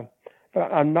 But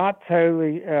I'm not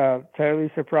totally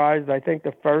surprised. I think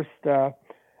the first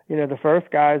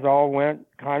guys all went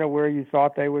kind of where you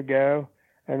thought they would go,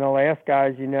 and the last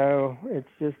guys, it's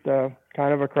just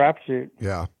kind of a crapshoot.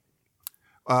 Yeah.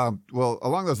 Well,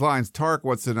 along those lines, Tark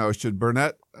wants to know, should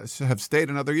Burnett have stayed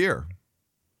another year?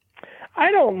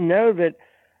 I don't know that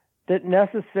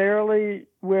necessarily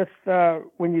with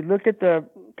when you look at the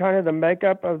kind of the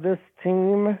makeup of this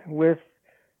team with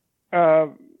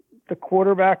the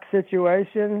quarterback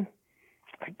situation.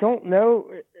 I don't know.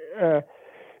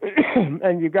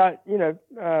 And you've got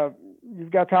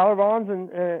Tyler Vaughn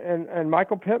and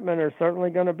Michael Pittman are certainly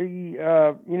going to be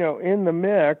in the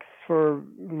mix for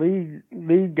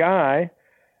lead guy,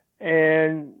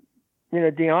 and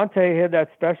Deontay had that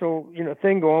special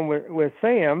thing going with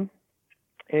Sam,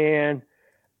 and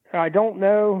I don't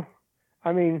know.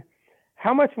 I mean,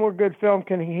 how much more good film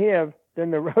can he have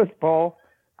than the Rose Bowl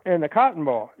and the Cotton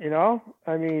Bowl?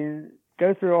 I mean,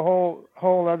 go through a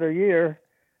whole other year.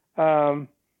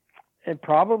 And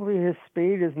probably his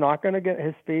speed is not going to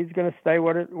his speed's going to stay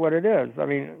what it is. I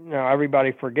mean,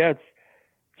 everybody forgets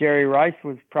Jerry Rice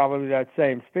was probably that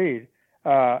same speed.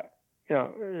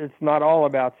 It's not all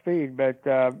about speed, but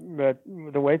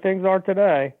the way things are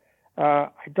today, I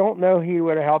don't know he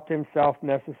would have helped himself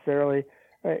necessarily,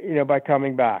 by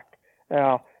coming back.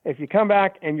 Now, if you come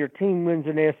back and your team wins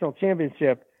a national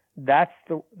championship, that's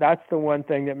the one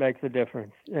thing that makes a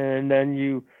difference. And then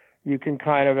you can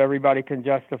kind of, everybody can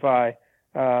justify,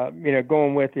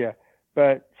 going with you.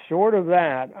 But short of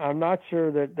that, I'm not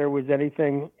sure that there was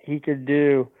anything he could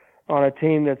do on a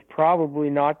team that's probably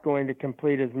not going to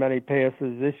complete as many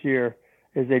passes this year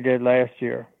as they did last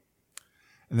year.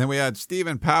 And then we had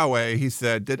Stephen Poway. He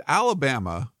said, did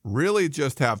Alabama really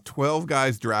just have 12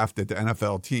 guys drafted to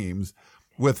NFL teams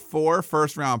with 4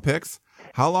 first-round picks?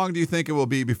 How long do you think it will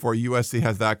be before USC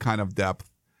has that kind of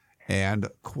depth and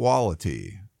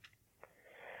quality?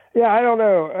 Yeah, I don't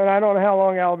know. And I don't know how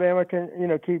long Alabama can,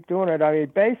 keep doing it. I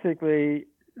mean, basically,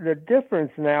 the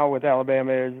difference now with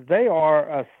Alabama is they are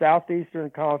a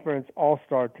Southeastern Conference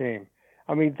all-star team.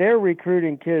 I mean, they're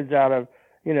recruiting kids out of,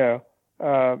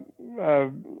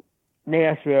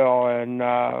 Nashville and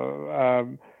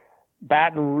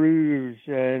Baton Rouge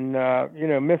and,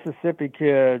 Mississippi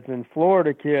kids and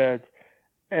Florida kids.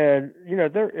 And,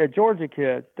 they're Georgia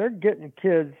kids. They're getting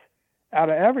kids out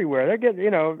of everywhere. They're getting,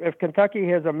 if Kentucky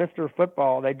has a Mr.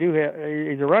 Football, they do have,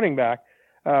 he's a running back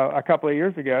a couple of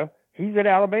years ago. He's at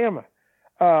Alabama.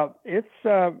 It's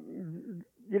a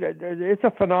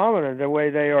phenomenon the way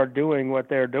they are doing what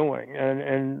they're doing.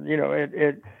 And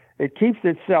it keeps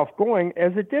itself going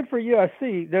as it did for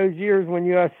USC those years when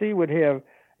USC would have,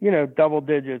 double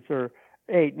digits or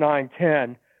 8, 9,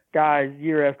 10 guys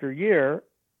year after year.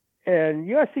 And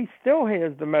USC still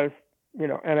has the most,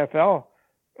 NFL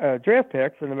draft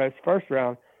picks and the most first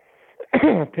round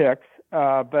picks.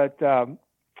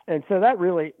 And so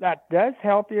that does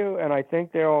help you. And I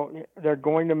think they're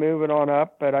going to move it on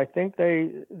up, but I think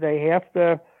they have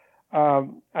to,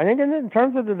 I think in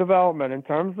terms of the development, in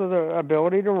terms of the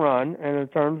ability to run and in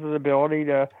terms of the ability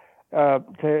to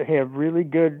have really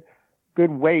good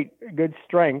weight, good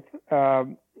strength,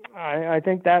 I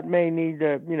think that may need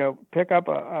to, pick up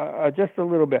just a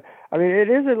little bit. I mean, it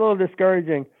is a little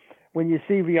discouraging when you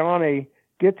see Vianney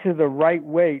get to the right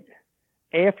weight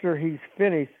after he's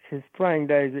finished his playing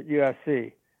days at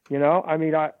USC. I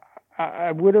mean,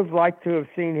 I would have liked to have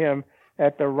seen him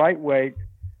at the right weight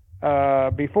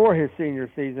before his senior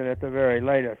season at the very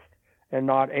latest, and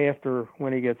not after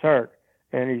when he gets hurt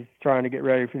and he's trying to get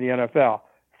ready for the NFL.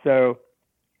 So,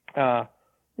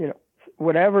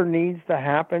 whatever needs to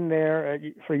happen there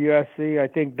for USC, I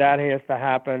think that has to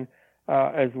happen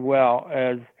as well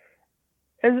as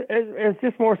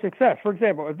just more success. For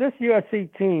example, if this USC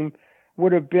team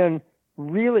would have been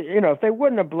really, if they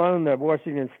wouldn't have blown the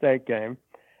Washington State game,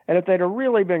 and if they'd have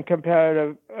really been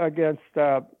competitive against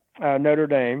Notre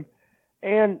Dame,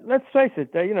 and let's face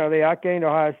it, they outgained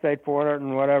Ohio State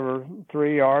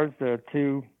 3 yards to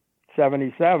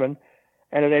 277.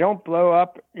 And if they don't blow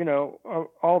up,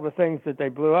 all the things that they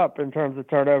blew up in terms of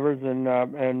turnovers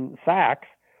and sacks,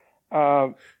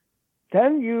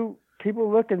 then people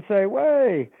look and say,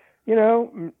 "Way,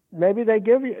 maybe they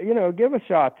give a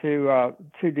shot to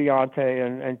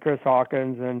Deontay and Chris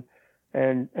Hawkins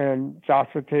and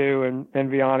Joshua Too and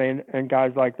Vianney and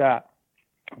guys like that."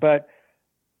 But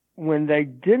when they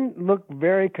didn't look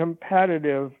very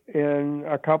competitive in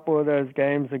a couple of those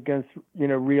games against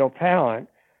real talent,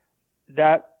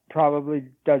 that probably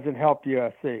doesn't help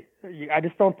USC. I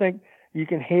just don't think you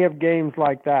can have games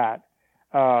like that.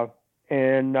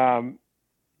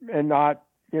 and not,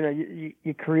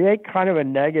 you create kind of a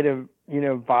negative,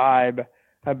 vibe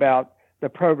about the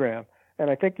program. And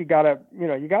I think you gotta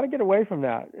get away from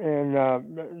that.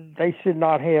 And they should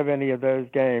not have any of those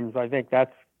games. I think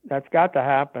that's got to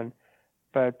happen.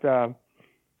 But the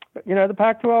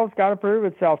Pac-12's got to prove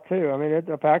itself too. I mean,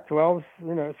 the Pac-12's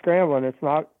scrambling. It's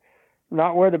not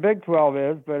where the Big 12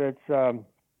 is, but it's.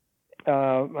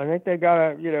 I think they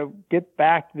got to get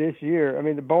back this year. I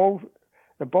mean, the bowl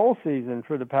season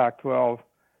for the Pac-12.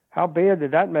 How bad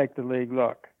did that make the league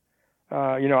look?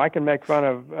 I can make fun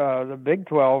of the Big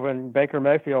 12 and Baker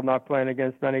Mayfield not playing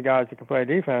against many guys that can play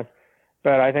defense,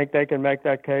 but I think they can make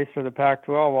that case for the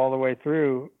Pac-12 all the way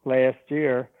through last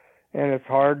year, and it's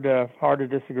hard to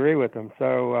disagree with them.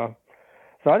 So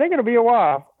I think it'll be a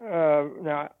while.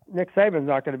 Now Nick Saban's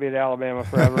not going to be at Alabama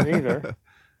forever either.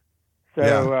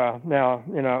 So now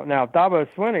if Dabo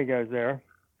Swinney goes there,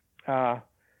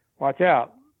 watch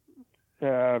out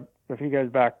if he goes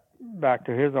back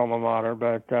to his alma mater,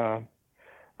 But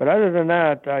other than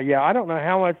that, I don't know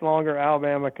how much longer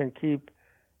Alabama can keep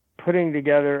putting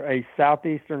together a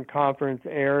Southeastern Conference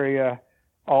area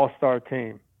all-star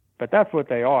team. But that's what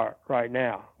they are right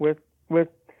now with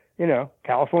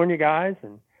California guys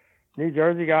and New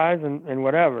Jersey guys and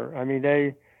whatever. I mean,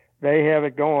 they have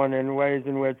it going in ways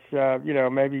in which,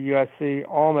 maybe USC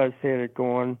almost had it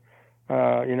going,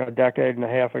 a decade and a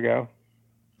half ago.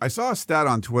 I saw a stat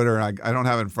on Twitter, and I don't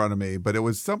have it in front of me, but it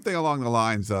was something along the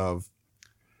lines of,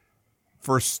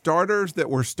 for starters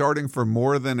that were starting for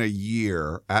more than a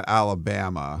year at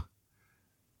Alabama,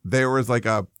 there was like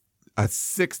a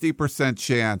 60%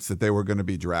 chance that they were going to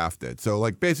be drafted. So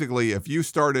like basically if you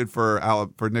started for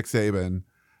Nick Saban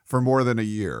for more than a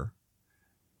year,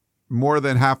 more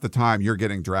than half the time you're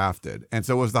getting drafted. And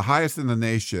so it was the highest in the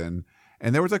nation.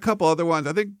 And there was a couple other ones.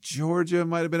 I think Georgia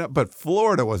might have been up, but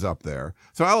Florida was up there.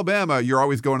 So Alabama, you're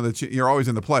always you're always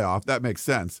in the playoff. That makes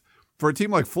sense. For a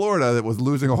team like Florida that was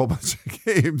losing a whole bunch of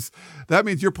games, that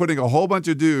means you're putting a whole bunch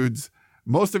of dudes.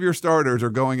 Most of your starters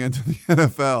are going into the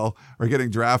NFL or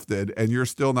getting drafted, and you're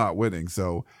still not winning.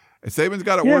 So Saban's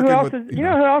got it working with. You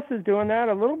know who else is doing that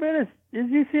a little bit is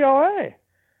UCLA.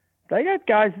 They got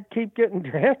guys that keep getting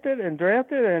drafted and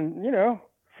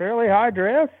fairly high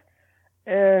drafts,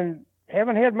 and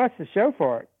haven't had much to show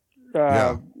for it.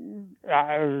 I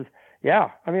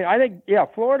think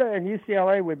Florida and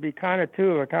UCLA would be kind of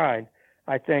two of a kind.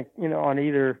 I think on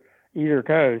either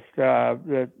coast.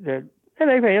 And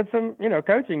they've had some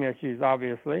coaching issues,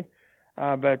 obviously,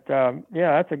 but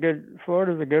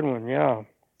Florida's a good one. Yeah.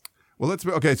 Well,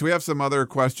 so we have some other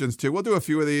questions too. We'll do a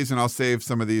few of these, and I'll save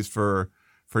some of these for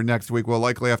next week. We'll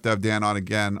likely have to have Dan on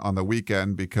again on the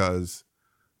weekend because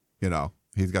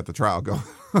he's got the trial going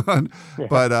on. Yeah.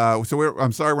 But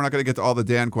I'm sorry we're not going to get to all the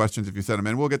Dan questions if you send them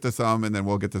in. We'll get to some, and then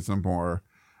we'll get to some more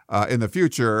in the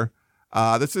future.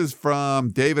 This is from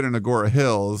David in Agora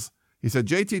Hills. He said,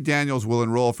 JT Daniels will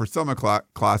enroll for summer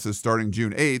classes starting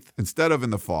June 8th instead of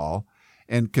in the fall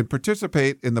and can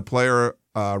participate in the player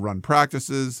run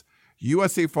practices.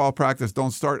 USC fall practice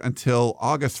don't start until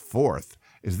August 4th.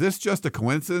 Is this just a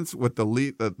coincidence with the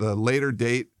later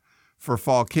date for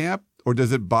fall camp, or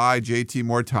does it buy JT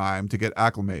more time to get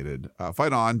acclimated?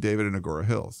 Fight on, David in Agora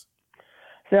Hills.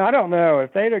 See, I don't know.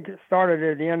 If they'd have started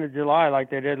at the end of July like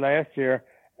they did last year,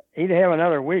 he'd have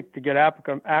another week to get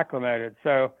acclimated.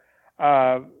 So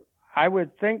I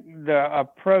would think the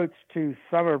approach to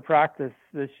summer practice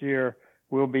this year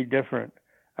will be different.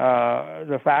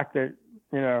 The fact that,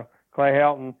 Clay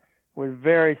Helton was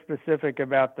very specific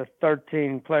about the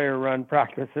 13 player run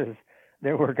practices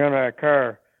that were going to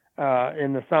occur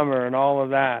in the summer and all of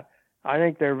that. I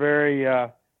think they're very,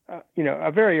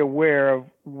 very aware of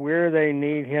where they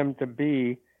need him to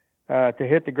be to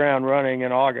hit the ground running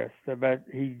in August. But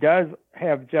he does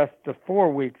have just the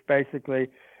 4 weeks basically,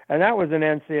 and that was an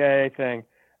NCAA thing.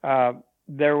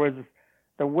 There was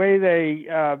the way they,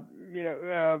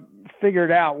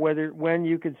 figured out when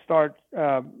you could start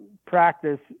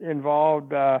practice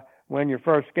involved when your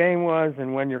first game was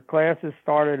and when your classes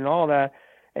started and all that.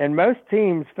 And most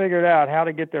teams figured out how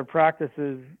to get their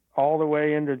practices all the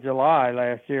way into July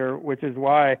last year, which is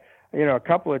why, a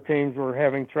couple of teams were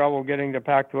having trouble getting to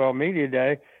Pac-12 Media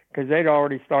Day because they'd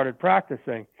already started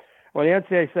practicing. Well, the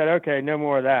NCAA said, okay, no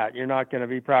more of that. You're not going to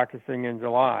be practicing in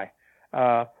July.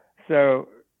 So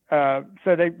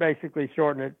they basically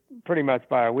shortened it pretty much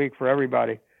by a week for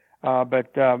everybody.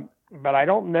 But I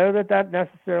don't know that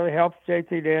necessarily helps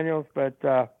JT Daniels, but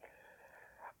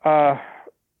that's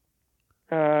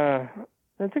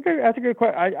a good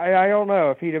question. I don't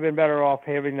know if he'd have been better off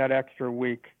having that extra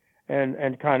week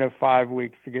and kind of 5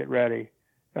 weeks to get ready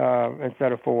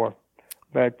instead of 4.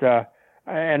 But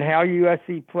and how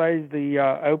USC plays the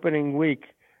opening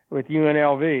week with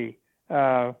UNLV.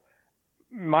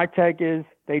 My take is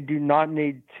they do not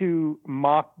need 2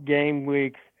 mock game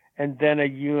weeks and then a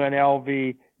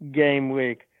UNLV game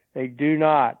week. They do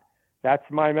not. That's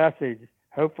my message.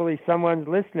 Hopefully someone's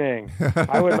listening.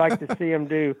 I would like to see them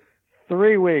do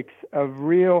 3 weeks of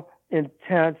real,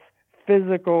 intense,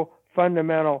 physical,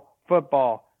 fundamental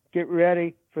football. Get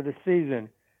ready for the season.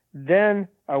 Then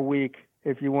a week,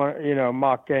 if you want,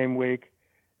 mock game week,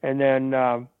 and then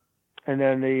the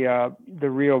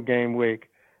real game week.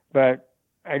 But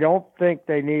I don't think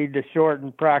they need to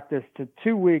shorten practice to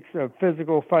 2 weeks of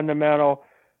physical, fundamental,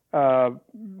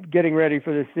 getting ready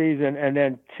for the season, and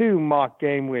then 2 mock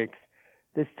game weeks.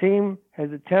 This team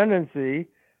has a tendency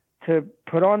to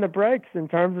put on the brakes in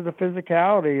terms of the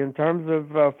physicality, in terms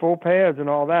of full pads and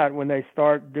all that when they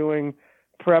start doing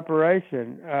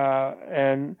preparation.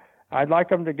 And I'd like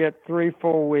them to get 3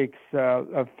 full weeks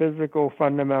of physical,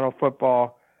 fundamental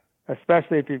football,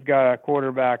 especially if you've got a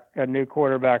new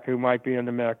quarterback who might be in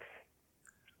the mix.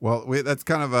 Well, that's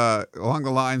kind of along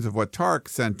the lines of what Tark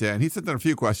sent in. He sent in a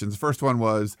few questions. First one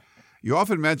was, you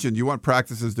often mentioned you want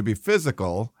practices to be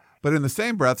physical, but in the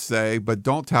same breath say, but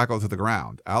don't tackle to the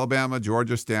ground. Alabama,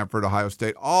 Georgia, Stanford, Ohio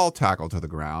State all tackle to the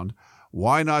ground.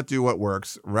 Why not do what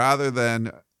works rather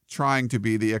than trying to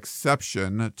be the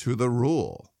exception to the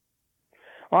rule?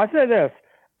 Well, I say this.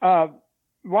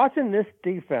 Watching this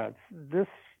defense this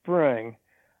spring,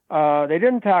 they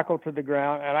didn't tackle to the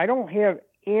ground, and I don't have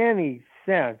any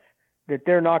sense that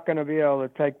they're not going to be able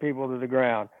to take people to the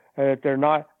ground. That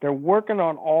they're working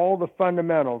on all the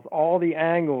fundamentals, all the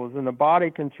angles and the body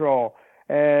control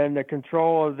and the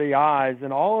control of the eyes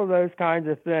and all of those kinds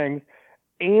of things.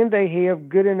 And they have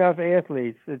good enough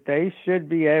athletes that they should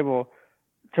be able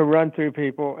to run through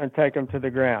people and take them to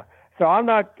the ground. So I'm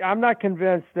not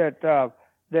convinced that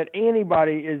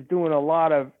anybody is doing a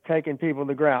lot of taking people to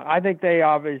the ground. I think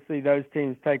those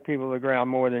teams take people to the ground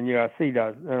more than USC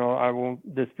does. I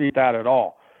won't dispute that at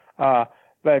all.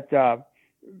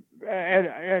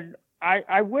 And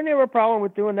I wouldn't have a problem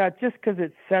with doing that just because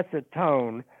it sets a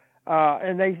tone.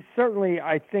 And they certainly,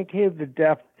 I think, have the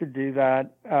depth to do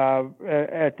that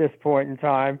at this point in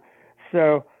time.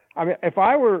 So, I mean, if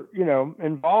I were,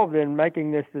 involved in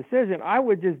making this decision, I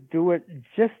would just do it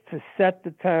just to set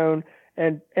the tone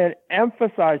and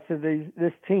emphasize to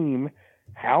this team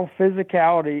how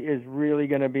physicality is really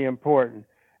going to be important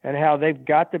and how they've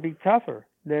got to be tougher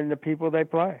than the people they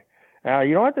play.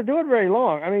 You don't have to do it very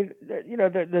long. I mean,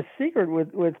 the secret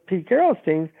with Pete Carroll's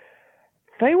teams,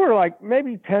 they were like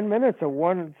maybe 10 minutes of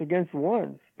ones against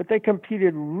ones, but they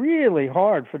competed really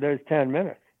hard for those 10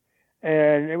 minutes.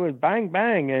 And it was bang,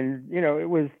 bang. And, it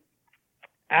was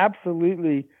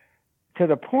absolutely to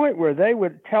the point where they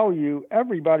would tell you,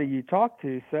 everybody you talked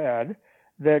to said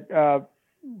that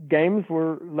games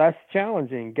were less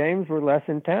challenging, games were less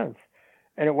intense.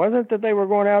 And it wasn't that they were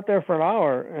going out there for an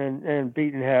hour and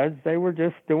beating heads. They were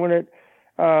just doing it.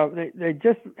 They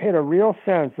just had a real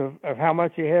sense of how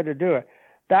much you had to do it.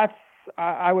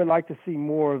 I would like to see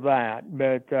more of that.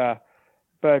 But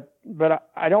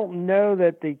I don't know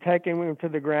that the taking them to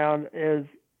the ground is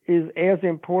as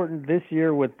important this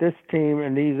year with this team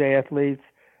and these athletes.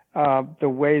 The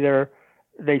way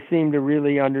they seem to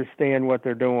really understand what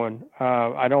they're doing.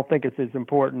 I don't think it's as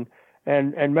important.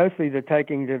 And mostly the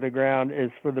taking to the ground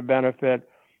is for the benefit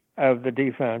of the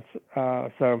defense.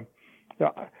 So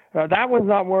that one's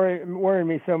not worrying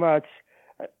me so much.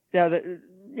 If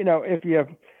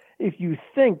you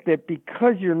think that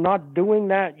because you're not doing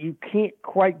that, you can't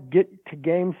quite get to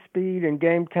game speed and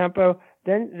game tempo,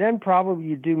 then probably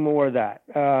you do more of that.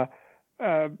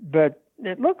 But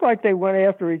it looked like they went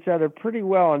after each other pretty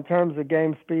well in terms of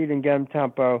game speed and game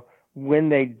tempo when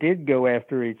they did go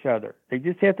after each other. They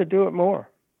just have to do it more.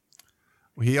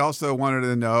 He also wanted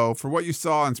to know, for what you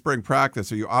saw in spring practice,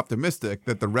 are you optimistic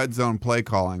that the red zone play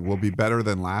calling will be better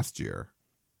than last year?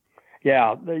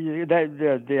 Yeah,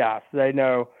 yes, they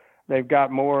know they've got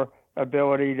more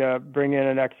ability to bring in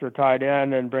an extra tight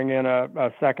end and bring in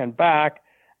a second back,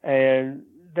 and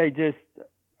they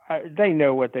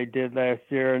know what they did last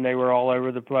year, and they were all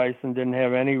over the place and didn't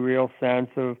have any real sense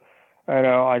of.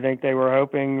 I think they were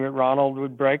hoping that Ronald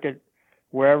would break it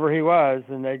wherever he was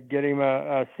and they'd get him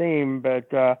a seam, but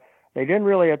they didn't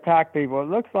really attack people. It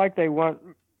looks like they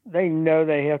know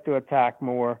they have to attack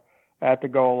more at the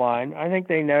goal line. I think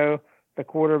they know the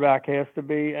quarterback has to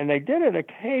be, and they did it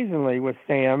occasionally with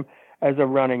Sam as a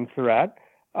running threat.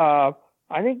 I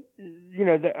think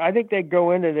they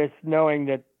go into this knowing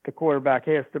that the quarterback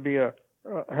has to be a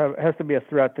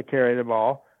threat to carry the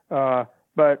ball.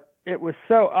 But it was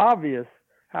so obvious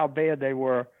how bad they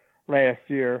were last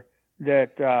year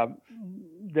that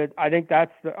I think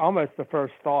that's almost the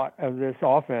first thought of this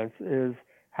offense is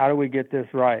how do we get this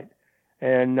right?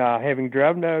 And having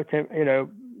Drevno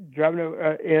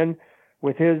in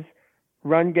with his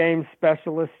run game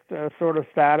specialist sort of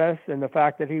status and the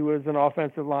fact that he was an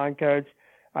offensive line coach,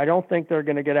 I don't think they're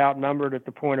going to get outnumbered at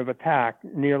the point of attack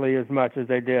nearly as much as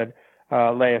they did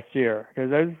last year, because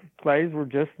those plays were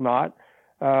just not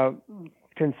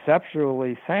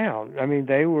conceptually sound. I mean,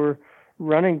 they were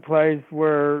running plays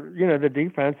where, the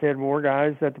defense had more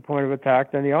guys at the point of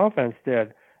attack than the offense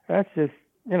did. That's just,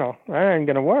 that ain't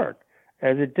going to work,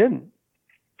 as it didn't.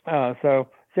 So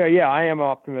yeah, I am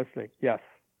optimistic, yes.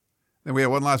 Then we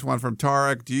have one last one from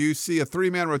Tarek. Do you see a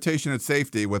 3-man rotation at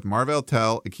safety with Marvell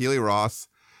Tell, Akili Ross,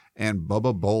 and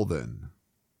Bubba Bolden?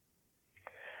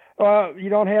 You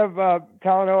don't have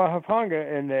Talanoa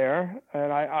Hufanga in there,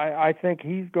 and I think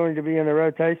he's going to be in the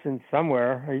rotation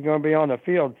somewhere. He's going to be on the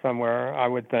field somewhere, I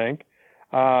would think.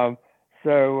 So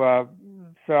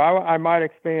I might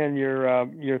expand your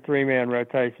 3-man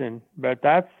rotation, but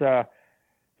that's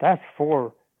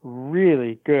 4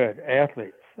 really good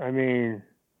athletes. I mean,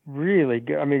 really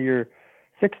good. I mean, you're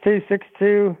 6'2",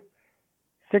 6'2",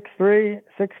 6'3",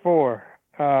 6'4",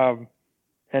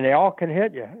 and they all can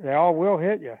hit you. They all will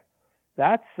hit you.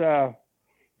 That's as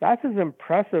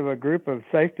impressive a group of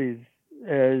safeties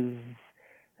as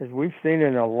we've seen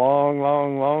in a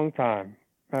long time.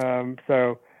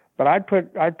 But I'd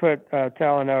put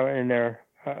Talanoa in there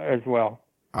as well.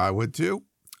 I would too.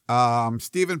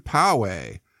 Stephen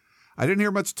Poway. I didn't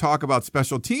hear much talk about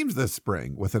special teams this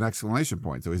spring with an exclamation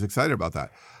point, so he's excited about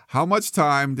that. How much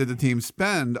time did the team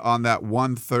spend on that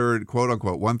 1/3, quote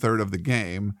unquote, 1/3 of the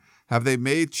game? Have they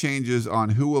made changes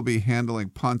on who will be handling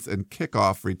punts and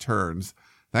kickoff returns?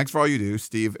 Thanks for all you do,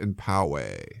 Steve and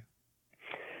Poway.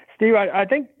 Steve, I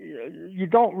think you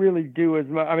don't really do as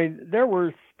much. I mean, there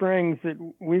were springs that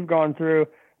we've gone through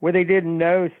where they didn't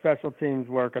know special teams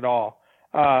work at all.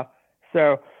 And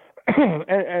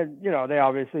they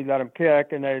obviously let them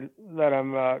kick and they let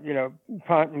them,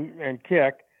 punt and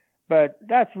kick. But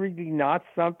that's really not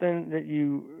something that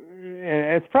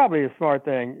and it's probably a smart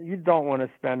thing. You don't want to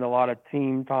spend a lot of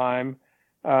team time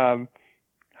on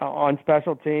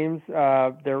special teams.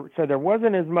 There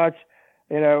wasn't as much,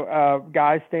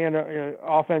 guys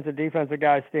offensive, defensive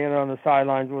guys standing on the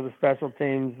sidelines where the special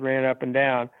teams ran up and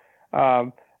down.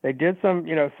 They did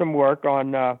some work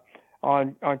on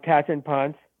catching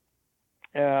punts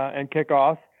and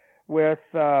kickoffs with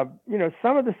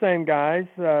some of the same guys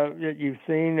that you've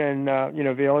seen in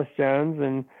Velus Jones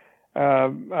and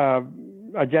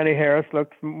Jenny Harris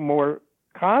looks more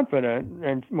confident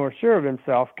and more sure of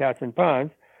himself catching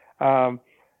punts.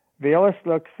 Velus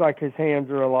looks like his hands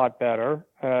are a lot better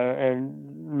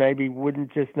and maybe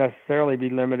wouldn't just necessarily be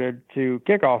limited to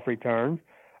kickoff returns.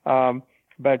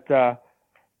 But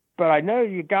I know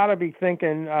you got to be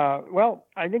thinking, I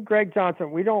think Greg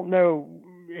Johnson, we don't know,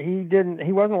 he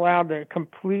wasn't allowed to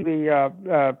completely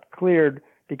cleared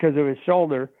because of his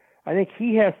shoulder. I think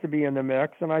he has to be in the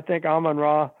mix, and I think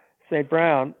Amon-Ra St.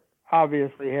 Brown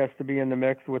obviously has to be in the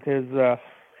mix with his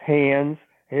hands,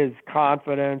 his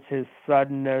confidence, his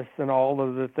suddenness, and all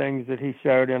of the things that he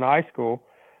showed in high school.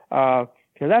 Because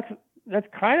that's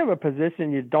kind of a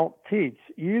position you don't teach.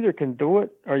 You either can do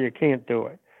it or you can't do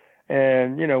it.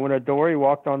 And, when Adoree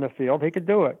walked on the field, he could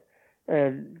do it.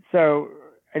 And so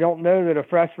I don't know that a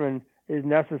freshman is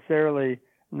necessarily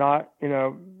not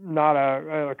a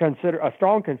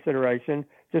strong consideration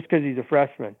just because he's a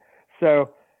freshman.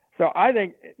 So I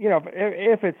think,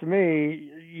 if it's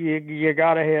me, you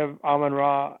got to have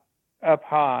Amon-Ra up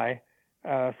high,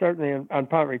 certainly on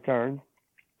punt returns.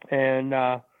 And,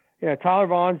 Tyler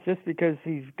Vaughn's just because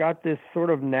he's got this sort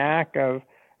of knack of,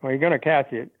 you're going to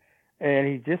catch it. And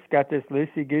he's just got this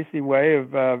loosey-goosey way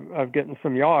of getting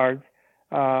some yards.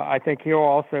 I think he'll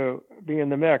also be in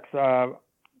the mix.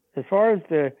 As far as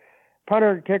the punter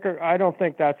and kicker, I don't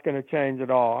think that's going to change at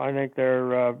all. I think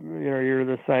they're, you're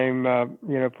the same,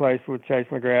 place with Chase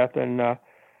McGrath and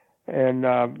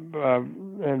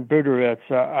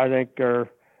Buderich. I think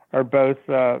are both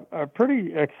are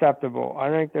pretty acceptable. I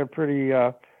think they're pretty,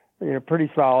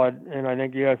 pretty solid, and I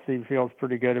think USC feels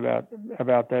pretty good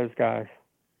about those guys.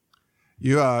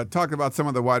 You talked about some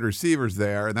of the wide receivers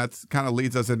there, and that kind of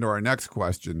leads us into our next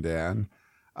question, Dan.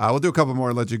 We'll do a couple more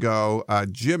and let you go.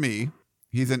 Jimmy,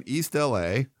 he's in East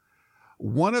LA.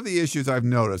 One of the issues I've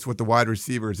noticed with the wide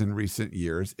receivers in recent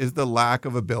years is the lack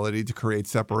of ability to create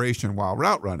separation while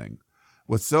route running.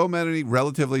 With so many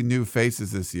relatively new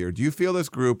faces this year, do you feel this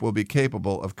group will be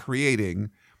capable of creating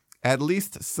at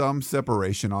least some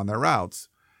separation on their routes?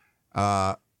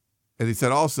 And he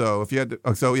said also, if you had to,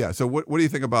 so what do you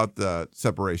think about the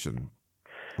separation?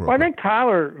 Well, I think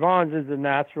Tyler Vaughns is a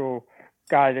natural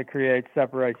guy that creates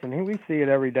separation. We see it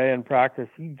every day in practice.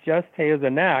 He just has a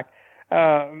knack,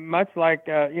 much like,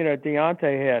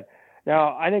 Deontay had.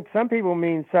 Now, I think some people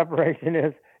mean separation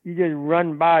is you just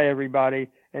run by everybody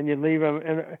and you leave them.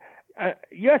 And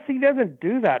USC doesn't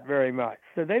do that very much.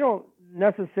 So they don't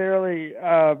necessarily,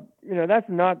 that's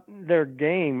not their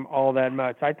game all that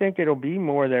much. I think it'll be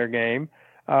more their game.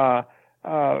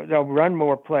 They'll run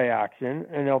more play action,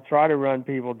 and they'll try to run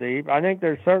people deep. I think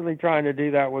they're certainly trying to do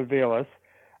that with Vilas,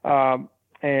 and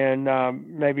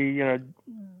maybe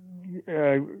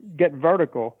get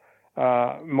vertical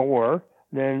more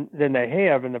than they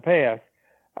have in the past.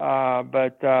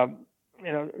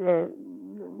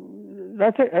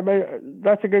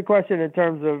 That's a good question in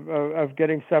terms of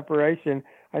getting separation.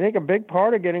 I think a big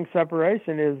part of getting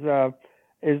separation is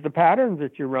the patterns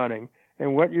that you're running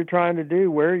and what you're trying to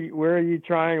do. Where are you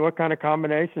trying? What kind of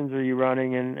combinations are you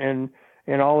running? And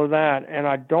all of that. And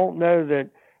I don't know that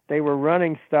they were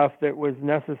running stuff that was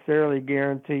necessarily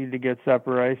guaranteed to get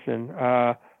separation.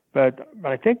 But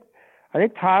I think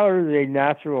Tyler is a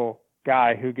natural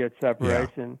guy who gets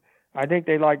separation. Yeah. I think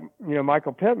they like,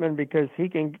 Michael Pittman because he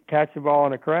can catch the ball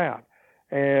in a crowd.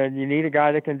 And you need a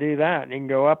guy that can do that. And he can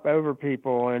go up over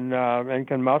people and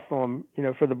can muscle them,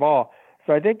 for the ball.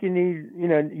 So I think you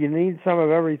need some of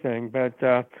everything. But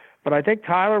I think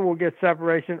Tyler will get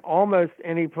separation almost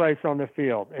any place on the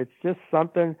field. It's just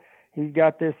something he's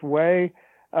got this way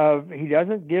of, he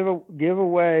doesn't give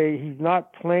away. He's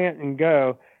not plant and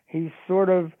go. He sort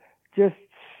of just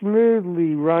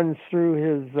smoothly runs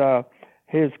through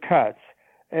his cuts.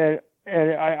 And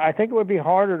I think it would be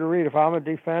harder to read. If I'm a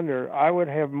defender, I would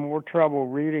have more trouble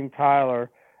reading Tyler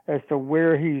as to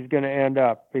where he's going to end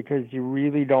up because you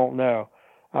really don't know.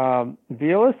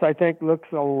 Vilas, I think, looks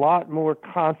a lot more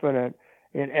confident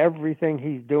in everything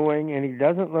he's doing, and he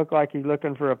doesn't look like he's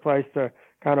looking for a place to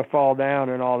kind of fall down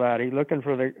and all that. He's looking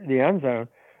for the end zone.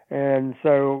 And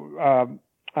so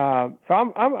I'm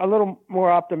a little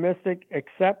more optimistic,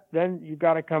 except then you've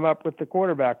got to come up with the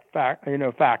quarterback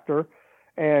factor.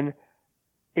 And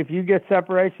if you get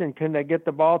separation, can they get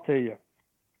the ball to you?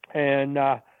 And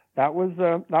that was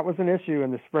an issue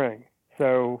in the spring.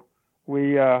 So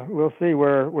we'll see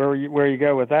where you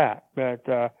go with that. But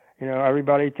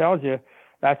everybody tells you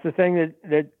that's the thing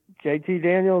that JT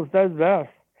Daniels does best.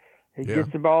 He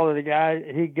gets the ball to the guy.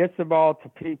 He gets the ball to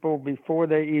people before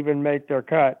they even make their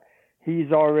cut.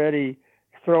 He's already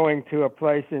throwing to a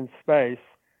place in space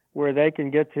where they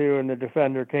can get to and the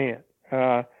defender can't.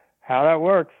 How that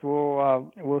works,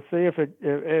 we'll see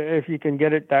if you can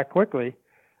get it that quickly,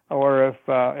 or if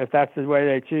that's the way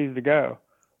they choose to go.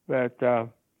 But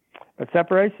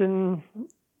separation,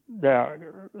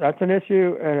 that's an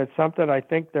issue, and it's something I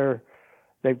think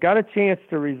they've got a chance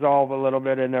to resolve a little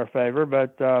bit in their favor.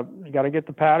 But you got to get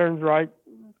the patterns right.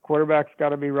 Quarterback's got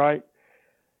to be right,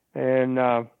 and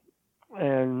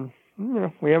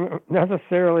we haven't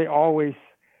necessarily always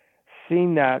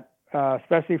seen that.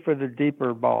 Especially for the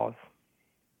deeper balls.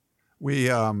 We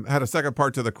had a second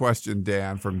part to the question,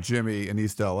 Dan, from Jimmy in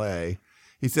East LA.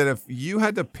 He said, if you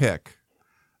had to pick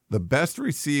the best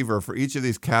receiver for each of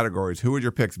these categories, who would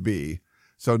your picks be?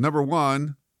 So number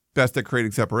one, best at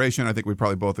creating separation. I think we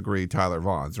probably both agree Tyler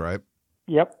Vaughns, right?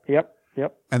 Yep.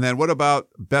 And then what about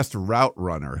best route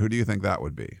runner? Who do you think that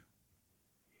would be?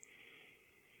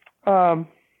 I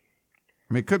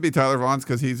mean, it could be Tyler Vaughns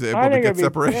because he's able to get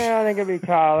separation. I think it'd be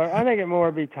Tyler. I think it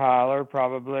more be Tyler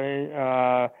probably.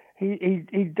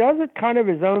 He does it kind of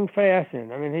his own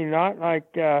fashion. I mean, he's not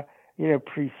like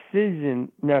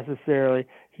precision necessarily.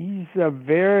 He's a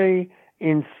very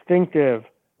instinctive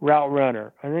route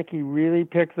runner. I think he really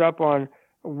picks up on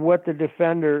what the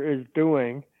defender is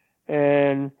doing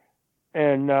and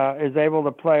is able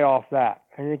to play off that.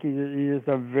 I think he's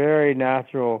a very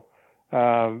natural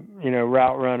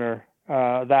route runner.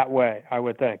 That way, I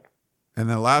would think. And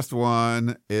the last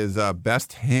one is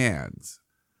best hands.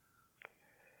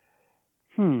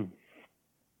 I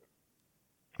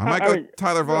might go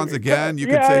Tyler Vaughns again.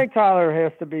 I think Tyler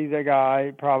has to be the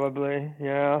guy, probably.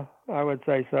 Yeah, I would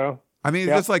say so. I mean,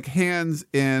 just like hands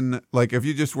in, like if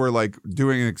you just were like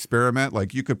doing an experiment,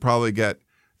 like you could probably get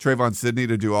Trayvon Sidney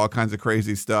to do all kinds of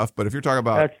crazy stuff. But if you're talking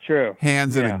about that's true.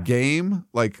 Hands in a game,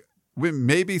 like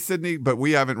maybe Sidney, but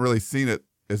we haven't really seen it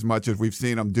as much as we've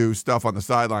seen him do stuff on the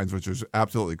sidelines, which is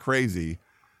absolutely crazy.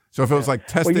 So if it was like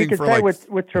testing you could for say like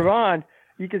with Trayvon,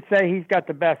 you could say he's got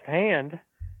the best hand.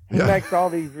 He makes all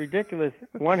these ridiculous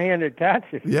one-handed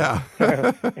catches. Yeah.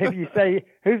 So if you say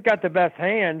who's got the best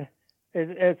hand,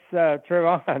 it's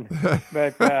Trayvon.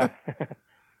 But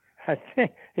I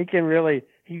think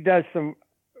he does some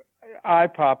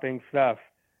eye-popping stuff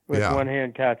with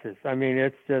one-hand catches. I mean,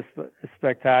 it's just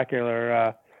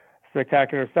spectacular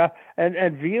stuff.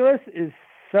 And Vilas is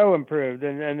so improved.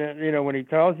 And you know, when he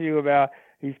tells you about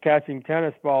he's catching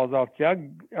tennis balls off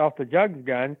the Jugs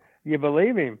gun, you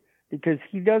believe him, because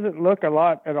he doesn't look a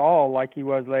lot at all like he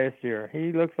was last year.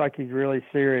 He looks like he's really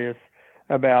serious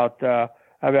about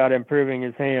improving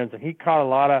his hands. And he caught a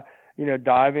lot of, you know,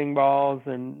 diving balls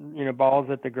and, you know, balls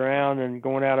at the ground and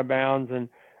going out of bounds and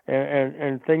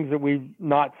things that we've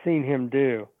not seen him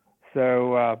do.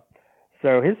 So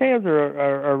his hands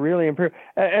are really improved.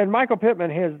 And Michael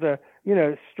Pittman has the, you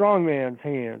know, strongman's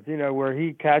hands, you know, where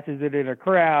he catches it in a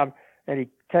crowd and he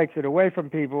takes it away from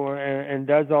people and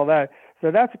does all that.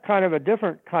 So that's kind of a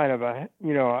different kind of a,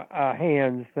 you know, a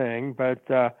hands thing, but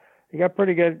he got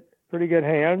pretty good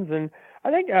hands. And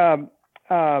I think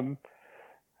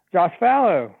Josh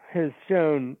Fallow has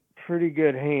shown pretty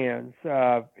good hands.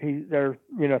 They're,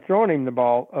 you know, throwing him the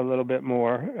ball a little bit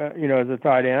more, you know, as a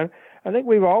tight end. I think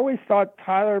we've always thought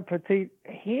Tyler Petit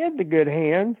had the good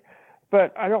hands,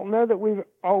 but I don't know that we've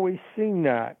always seen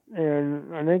that.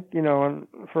 And I think, you know,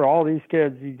 for all these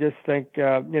kids, you just think,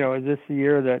 you know, is this the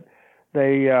year that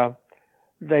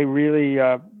they really,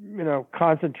 you know,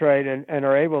 concentrate and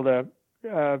are able to,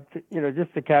 you know,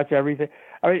 just to catch everything.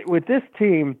 I mean, with this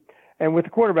team and with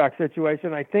the quarterback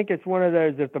situation, I think it's one of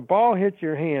those, if the ball hits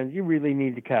your hands, you really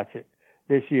need to catch it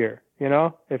this year. You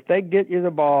know, if they get you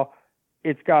the ball,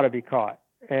 it's got to be caught,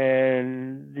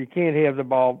 and you can't have the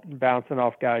ball bouncing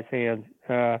off guys' hands.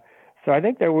 So I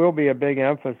think there will be a big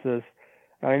emphasis.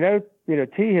 I know, you know,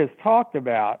 T has talked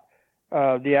about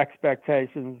the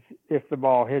expectations if the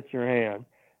ball hits your hand,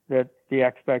 that the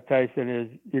expectation is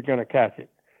you're going to catch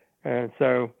it. And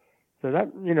so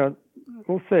that, you know,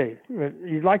 we'll see.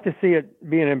 You'd like to see it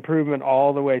be an improvement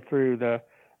all the way through the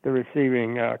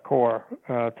receiving core,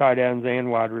 tight ends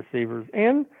and wide receivers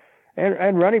and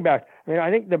running backs. I mean, I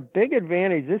think the big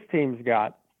advantage this team's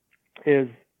got is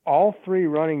all three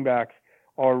running backs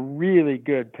are really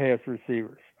good pass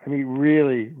receivers. I mean,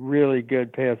 really, really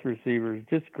good pass receivers,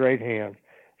 just great hands.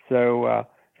 So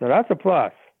that's a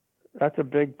plus. That's a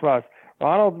big plus.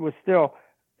 Ronald was still,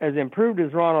 as improved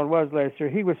as Ronald was last year,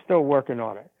 he was still working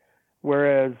on it.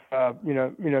 Whereas, you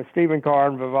know, Stephen Carr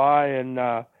and Vavai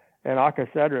and Aka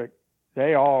Cedric,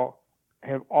 they all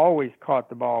have always caught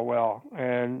the ball well,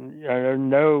 and you know, there's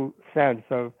no sense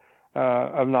of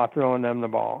not throwing them the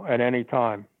ball at any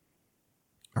time.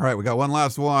 All right, we got one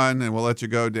last one, and we'll let you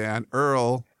go, Dan.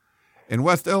 Earl in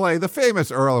West LA, the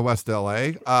famous Earl in West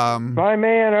LA. My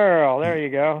man Earl, there you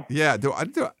go. Yeah,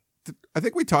 I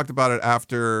think we talked about it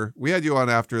after we had you on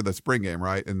after the spring game,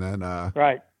 right? And then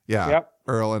right. Yeah. Yep.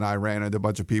 Earl and I ran into a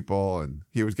bunch of people, and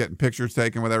he was getting pictures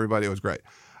taken with everybody. It was great.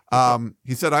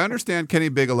 He said, I understand Kenny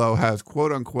Bigelow has,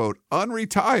 quote unquote,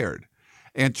 unretired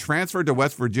and transferred to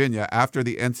West Virginia after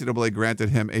the NCAA granted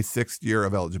him a 6th year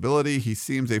of eligibility. He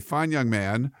seems a fine young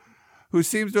man who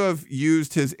seems to have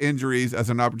used his injuries as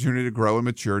an opportunity to grow and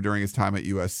mature during his time at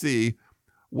USC.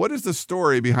 What is the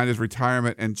story behind his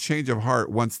retirement and change of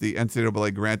heart once the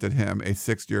NCAA granted him a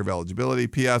 6th year of eligibility?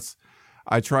 P.S.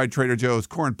 I tried Trader Joe's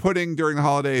corn pudding during the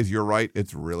holidays. You're right.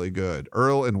 It's really good.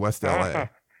 Earl in West LA.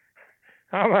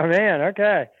 Oh, my man.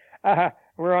 Okay.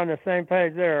 We're on the same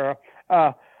page there.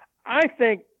 I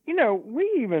think, you know, we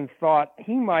even thought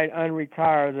he might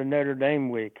unretire the Notre Dame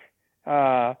week.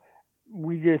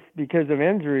 We just, because of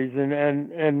injuries,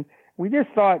 and we just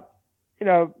thought, you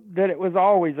know, that it was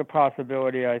always a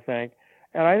possibility, I think.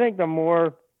 And I think the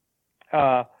more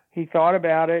he thought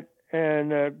about it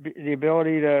and the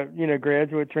ability to, you know,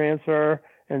 graduate transfer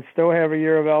and still have a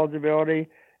year of eligibility,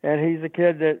 and he's a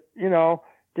kid that, you know,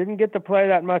 didn't get to play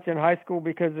that much in high school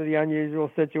because of the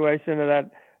unusual situation of that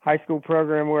high school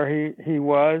program where he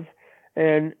was,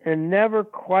 and never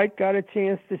quite got a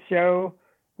chance to show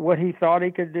what he thought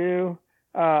he could do.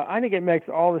 I think it makes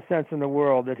all the sense in the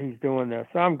world that he's doing this.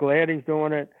 So I'm glad he's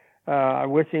doing it. I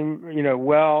wish him, you know,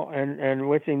 well, and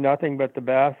wish him nothing but the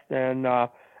best. And I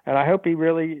hope he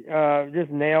really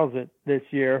just nails it this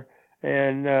year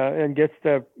and gets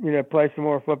to, you know, play some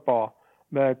more football.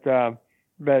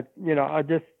 But you know, I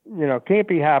just, you know, can't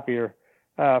be happier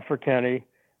for Kenny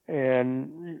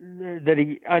and that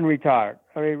he unretired.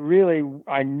 I mean, really,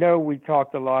 I know we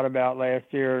talked a lot about last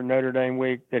year, Notre Dame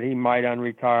week, that he might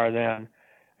unretire then.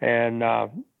 And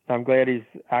I'm glad he's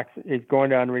going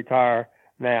to unretire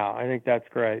now. I think that's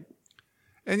great.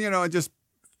 And, you know, just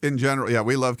in general, yeah,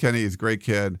 we love Kenny. He's a great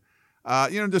kid.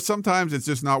 You know, just sometimes it's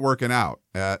just not working out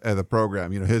at the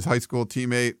program. You know, his high school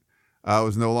teammate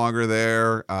was no longer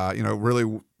there. You know, really,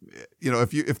 you know,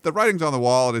 if the writing's on the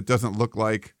wall and it doesn't look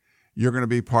like you're going to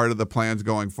be part of the plans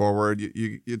going forward.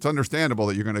 It's understandable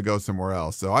that you're going to go somewhere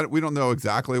else. So we don't know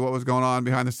exactly what was going on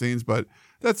behind the scenes, but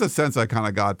that's a sense I kind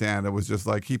of got, Dan. It was just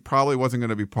like he probably wasn't going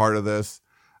to be part of this.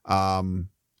 And,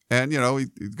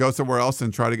 he'd go somewhere else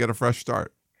and try to get a fresh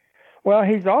start. Well,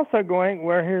 he's also going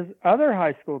where his other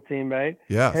high school teammate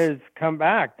has come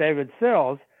back, David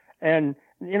Sills, and,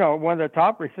 one of the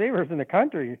top receivers in the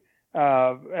country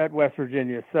at West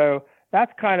Virginia. So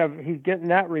that's he's getting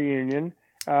that reunion.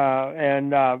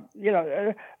 That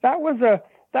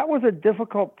was a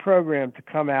difficult program to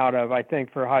come out of, I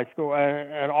think, for high school.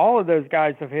 And all of those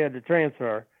guys have had to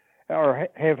transfer or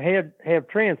have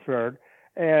transferred.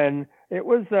 And it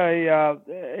was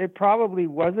it probably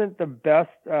wasn't the best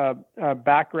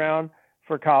background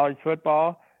for college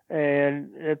football. And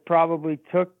it probably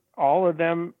took all of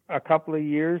them a couple of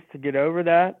years to get over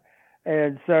that.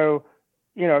 And so,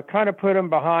 it kind of put him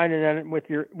behind. And then with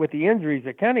the injuries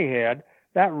that Kenny had,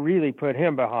 that really put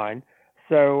him behind.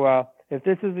 So if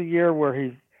this is a year where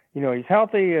he's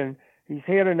healthy and he's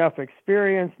had enough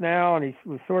experience now and he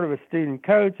was sort of a student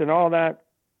coach and all that,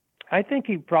 I think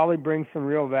he probably brings some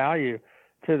real value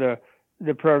to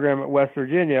the program at West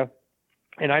Virginia.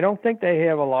 And I don't think they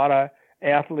have a lot of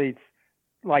athletes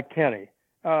like Kenny.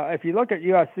 If you look at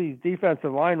USC's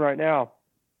defensive line right now,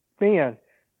 man,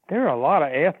 there are a lot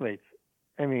of athletes.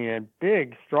 I mean,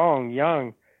 big, strong,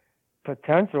 young,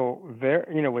 potential,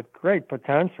 with great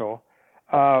potential.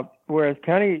 Whereas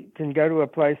Kenny can go to a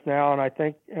place now and I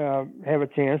think have a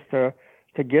chance to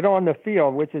get on the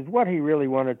field, which is what he really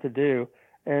wanted to do,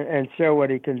 and show what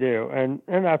he can do. And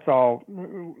that's all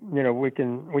we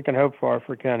can hope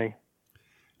for Kenny.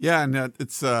 Yeah, and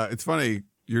it's funny.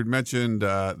 You mentioned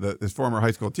his former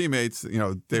high school teammates.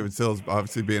 David Sills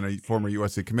obviously being a former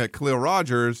USC commit. Khalil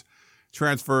Rogers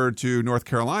transferred to North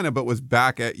Carolina, but was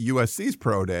back at USC's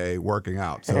pro day working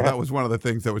out. So that was one of the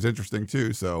things that was interesting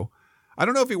too. So I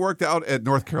don't know if he worked out at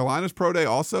North Carolina's pro day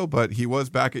also, but he was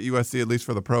back at USC at least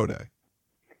for the pro day.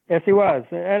 Yes, he was.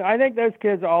 And I think those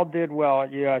kids all did well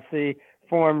at USC,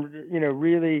 formed,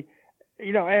 really,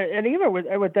 and even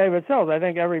with David Sills, I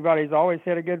think everybody's always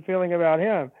had a good feeling about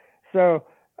him. So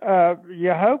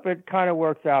you hope it kind of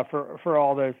works out for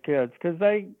all those kids because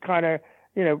they kind of,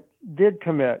 did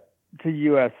commit to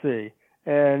USC.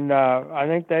 And I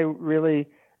think they really,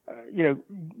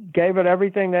 gave it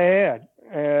everything they had.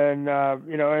 And,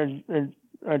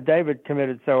 and David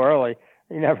committed so early,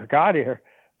 he never got here.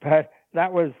 But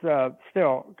that was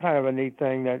still kind of a neat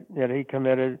thing that he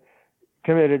committed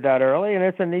that early. And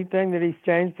it's a neat thing that he's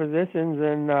changed positions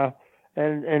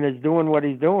and is doing what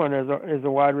he's doing as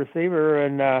a wide receiver.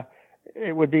 And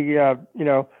it would be,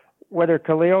 whether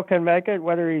Khalil can make it,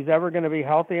 whether he's ever going to be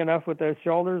healthy enough with those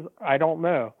shoulders, I don't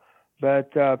know.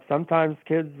 But sometimes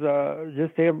kids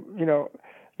just have,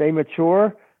 they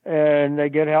mature and they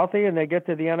get healthy and they get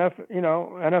to the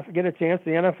NFL, get a chance to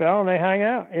the NFL and they hang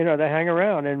out, they hang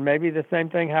around. And maybe the same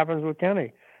thing happens with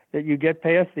Kenny, that you get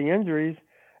past the injuries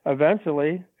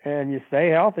eventually and you stay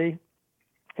healthy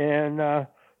and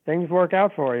things work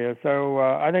out for you. So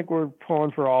I think we're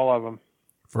pulling for all of them.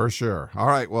 For sure. All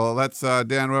right. Well, that's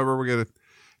Dan Weber. We're going to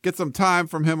get some time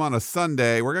from him on a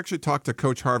Sunday. We're actually talk to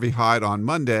Coach Harvey Hyde on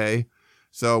Monday.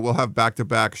 So we'll have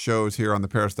back-to-back shows here on the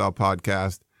Peristyle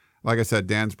Podcast. Like I said,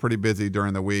 Dan's pretty busy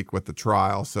during the week with the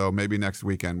trial. So maybe next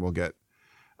weekend we'll get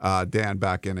Dan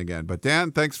back in again. But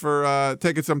Dan, thanks for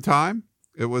taking some time.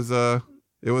 It was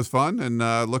fun and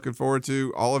looking forward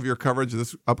to all of your coverage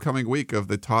this upcoming week of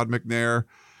the Todd McNair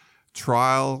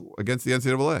trial against the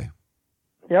NCAA.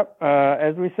 Yep.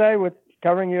 As we say with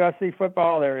covering USC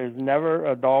football, there is never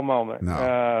a dull moment.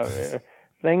 No.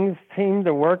 Things seem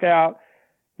to work out.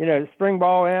 Spring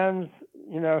ball ends,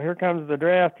 here comes the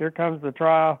draft, here comes the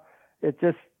trial. It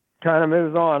just kind of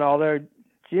moves on. Although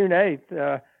June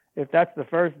 8th, if that's the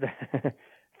first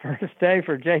day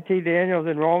for JT Daniels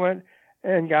enrollment,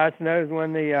 and gosh knows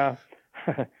when the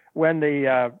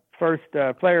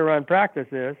first player run practice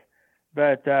is,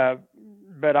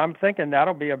 but I'm thinking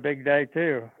that'll be a big day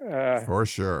too. For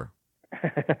sure.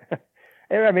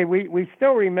 I mean, we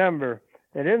still remember,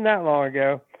 it isn't that long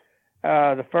ago,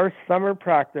 the first summer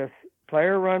practice,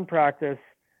 player run practice,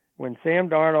 when Sam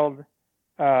Darnold,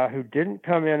 who didn't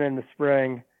come in the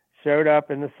spring, showed up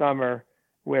in the summer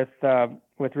with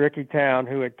Ricky Town,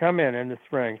 who had come in the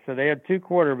spring. So they had two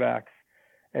quarterbacks,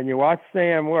 and you watched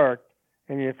Sam work,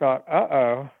 and you thought,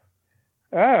 oh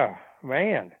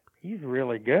man, he's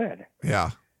really good.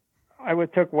 Yeah. I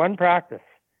took one practice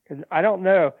because I don't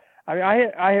know. I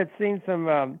mean, I had seen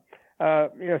some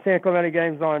San Clemente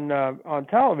games on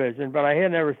television, but I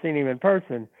had never seen him in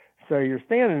person. So you're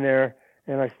standing there,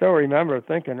 and I still remember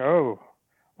thinking, oh,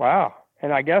 wow.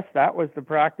 And I guess that was the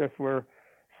practice where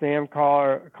Sam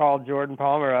called Jordan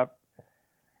Palmer up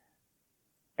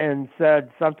and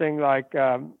said something like,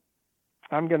 I'm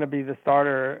going to be the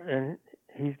starter and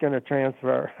he's going to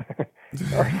transfer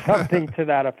or something to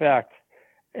that effect.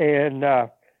 And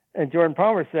Jordan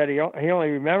Palmer said he only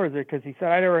remembers it because he said,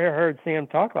 I never heard Sam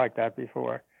talk like that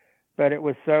before. But it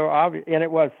was so obvious, and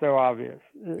it was so obvious,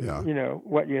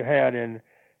 what you had in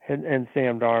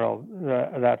Sam Darnold,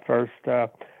 that first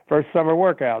summer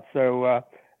workout. So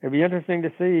it'd be interesting to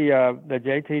see the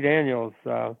JT Daniels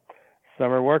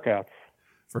summer workouts.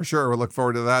 For sure. We'll look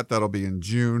forward to that. That'll be in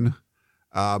June,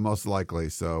 most likely.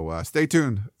 So stay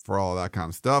tuned for all of that kind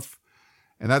of stuff.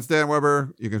 And that's Dan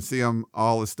Weber. You can see him,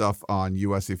 all his stuff on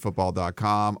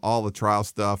uscfootball.com, all the trial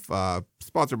stuff,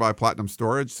 sponsored by Platinum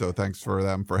Storage. So thanks for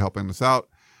them for helping us out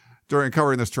during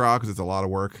covering this trial because it's a lot of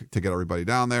work to get everybody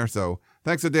down there. So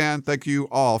thanks to Dan. Thank you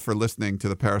all for listening to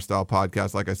the Peristyle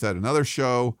Podcast. Like I said, another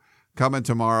show coming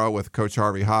tomorrow with Coach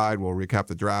Harvey Hyde. We'll recap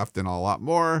the draft and a lot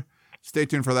more. Stay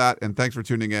tuned for that. And thanks for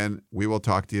tuning in. We will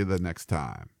talk to you the next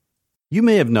time. You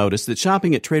may have noticed that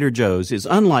shopping at Trader Joe's is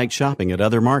unlike shopping at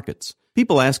other markets.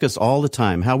 People ask us all the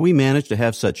time how we manage to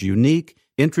have such unique,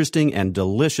 interesting, and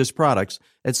delicious products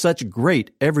at such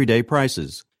great everyday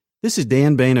prices. This is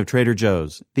Dan Bain of Trader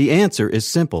Joe's. The answer is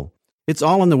simple. It's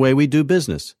all in the way we do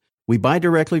business. We buy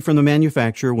directly from the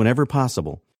manufacturer whenever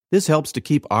possible. This helps to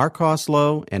keep our costs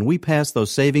low, and we pass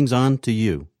those savings on to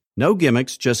you. No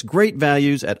gimmicks, just great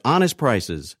values at honest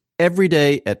prices. Every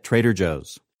day at Trader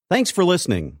Joe's. Thanks for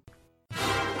listening.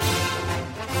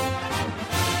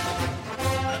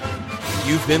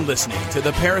 You've been listening to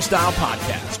the Peristyle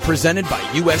Podcast, presented by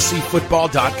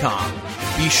USCFootball.com.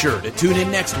 Be sure to tune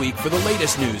in next week for the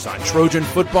latest news on Trojan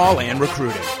football and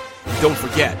recruiting. And don't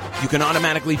forget, you can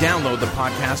automatically download the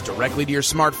podcast directly to your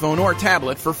smartphone or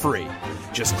tablet for free.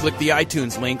 Just click the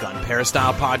iTunes link on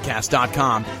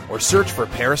peristylepodcast.com or search for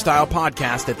Peristyle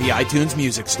Podcast at the iTunes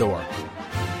Music Store.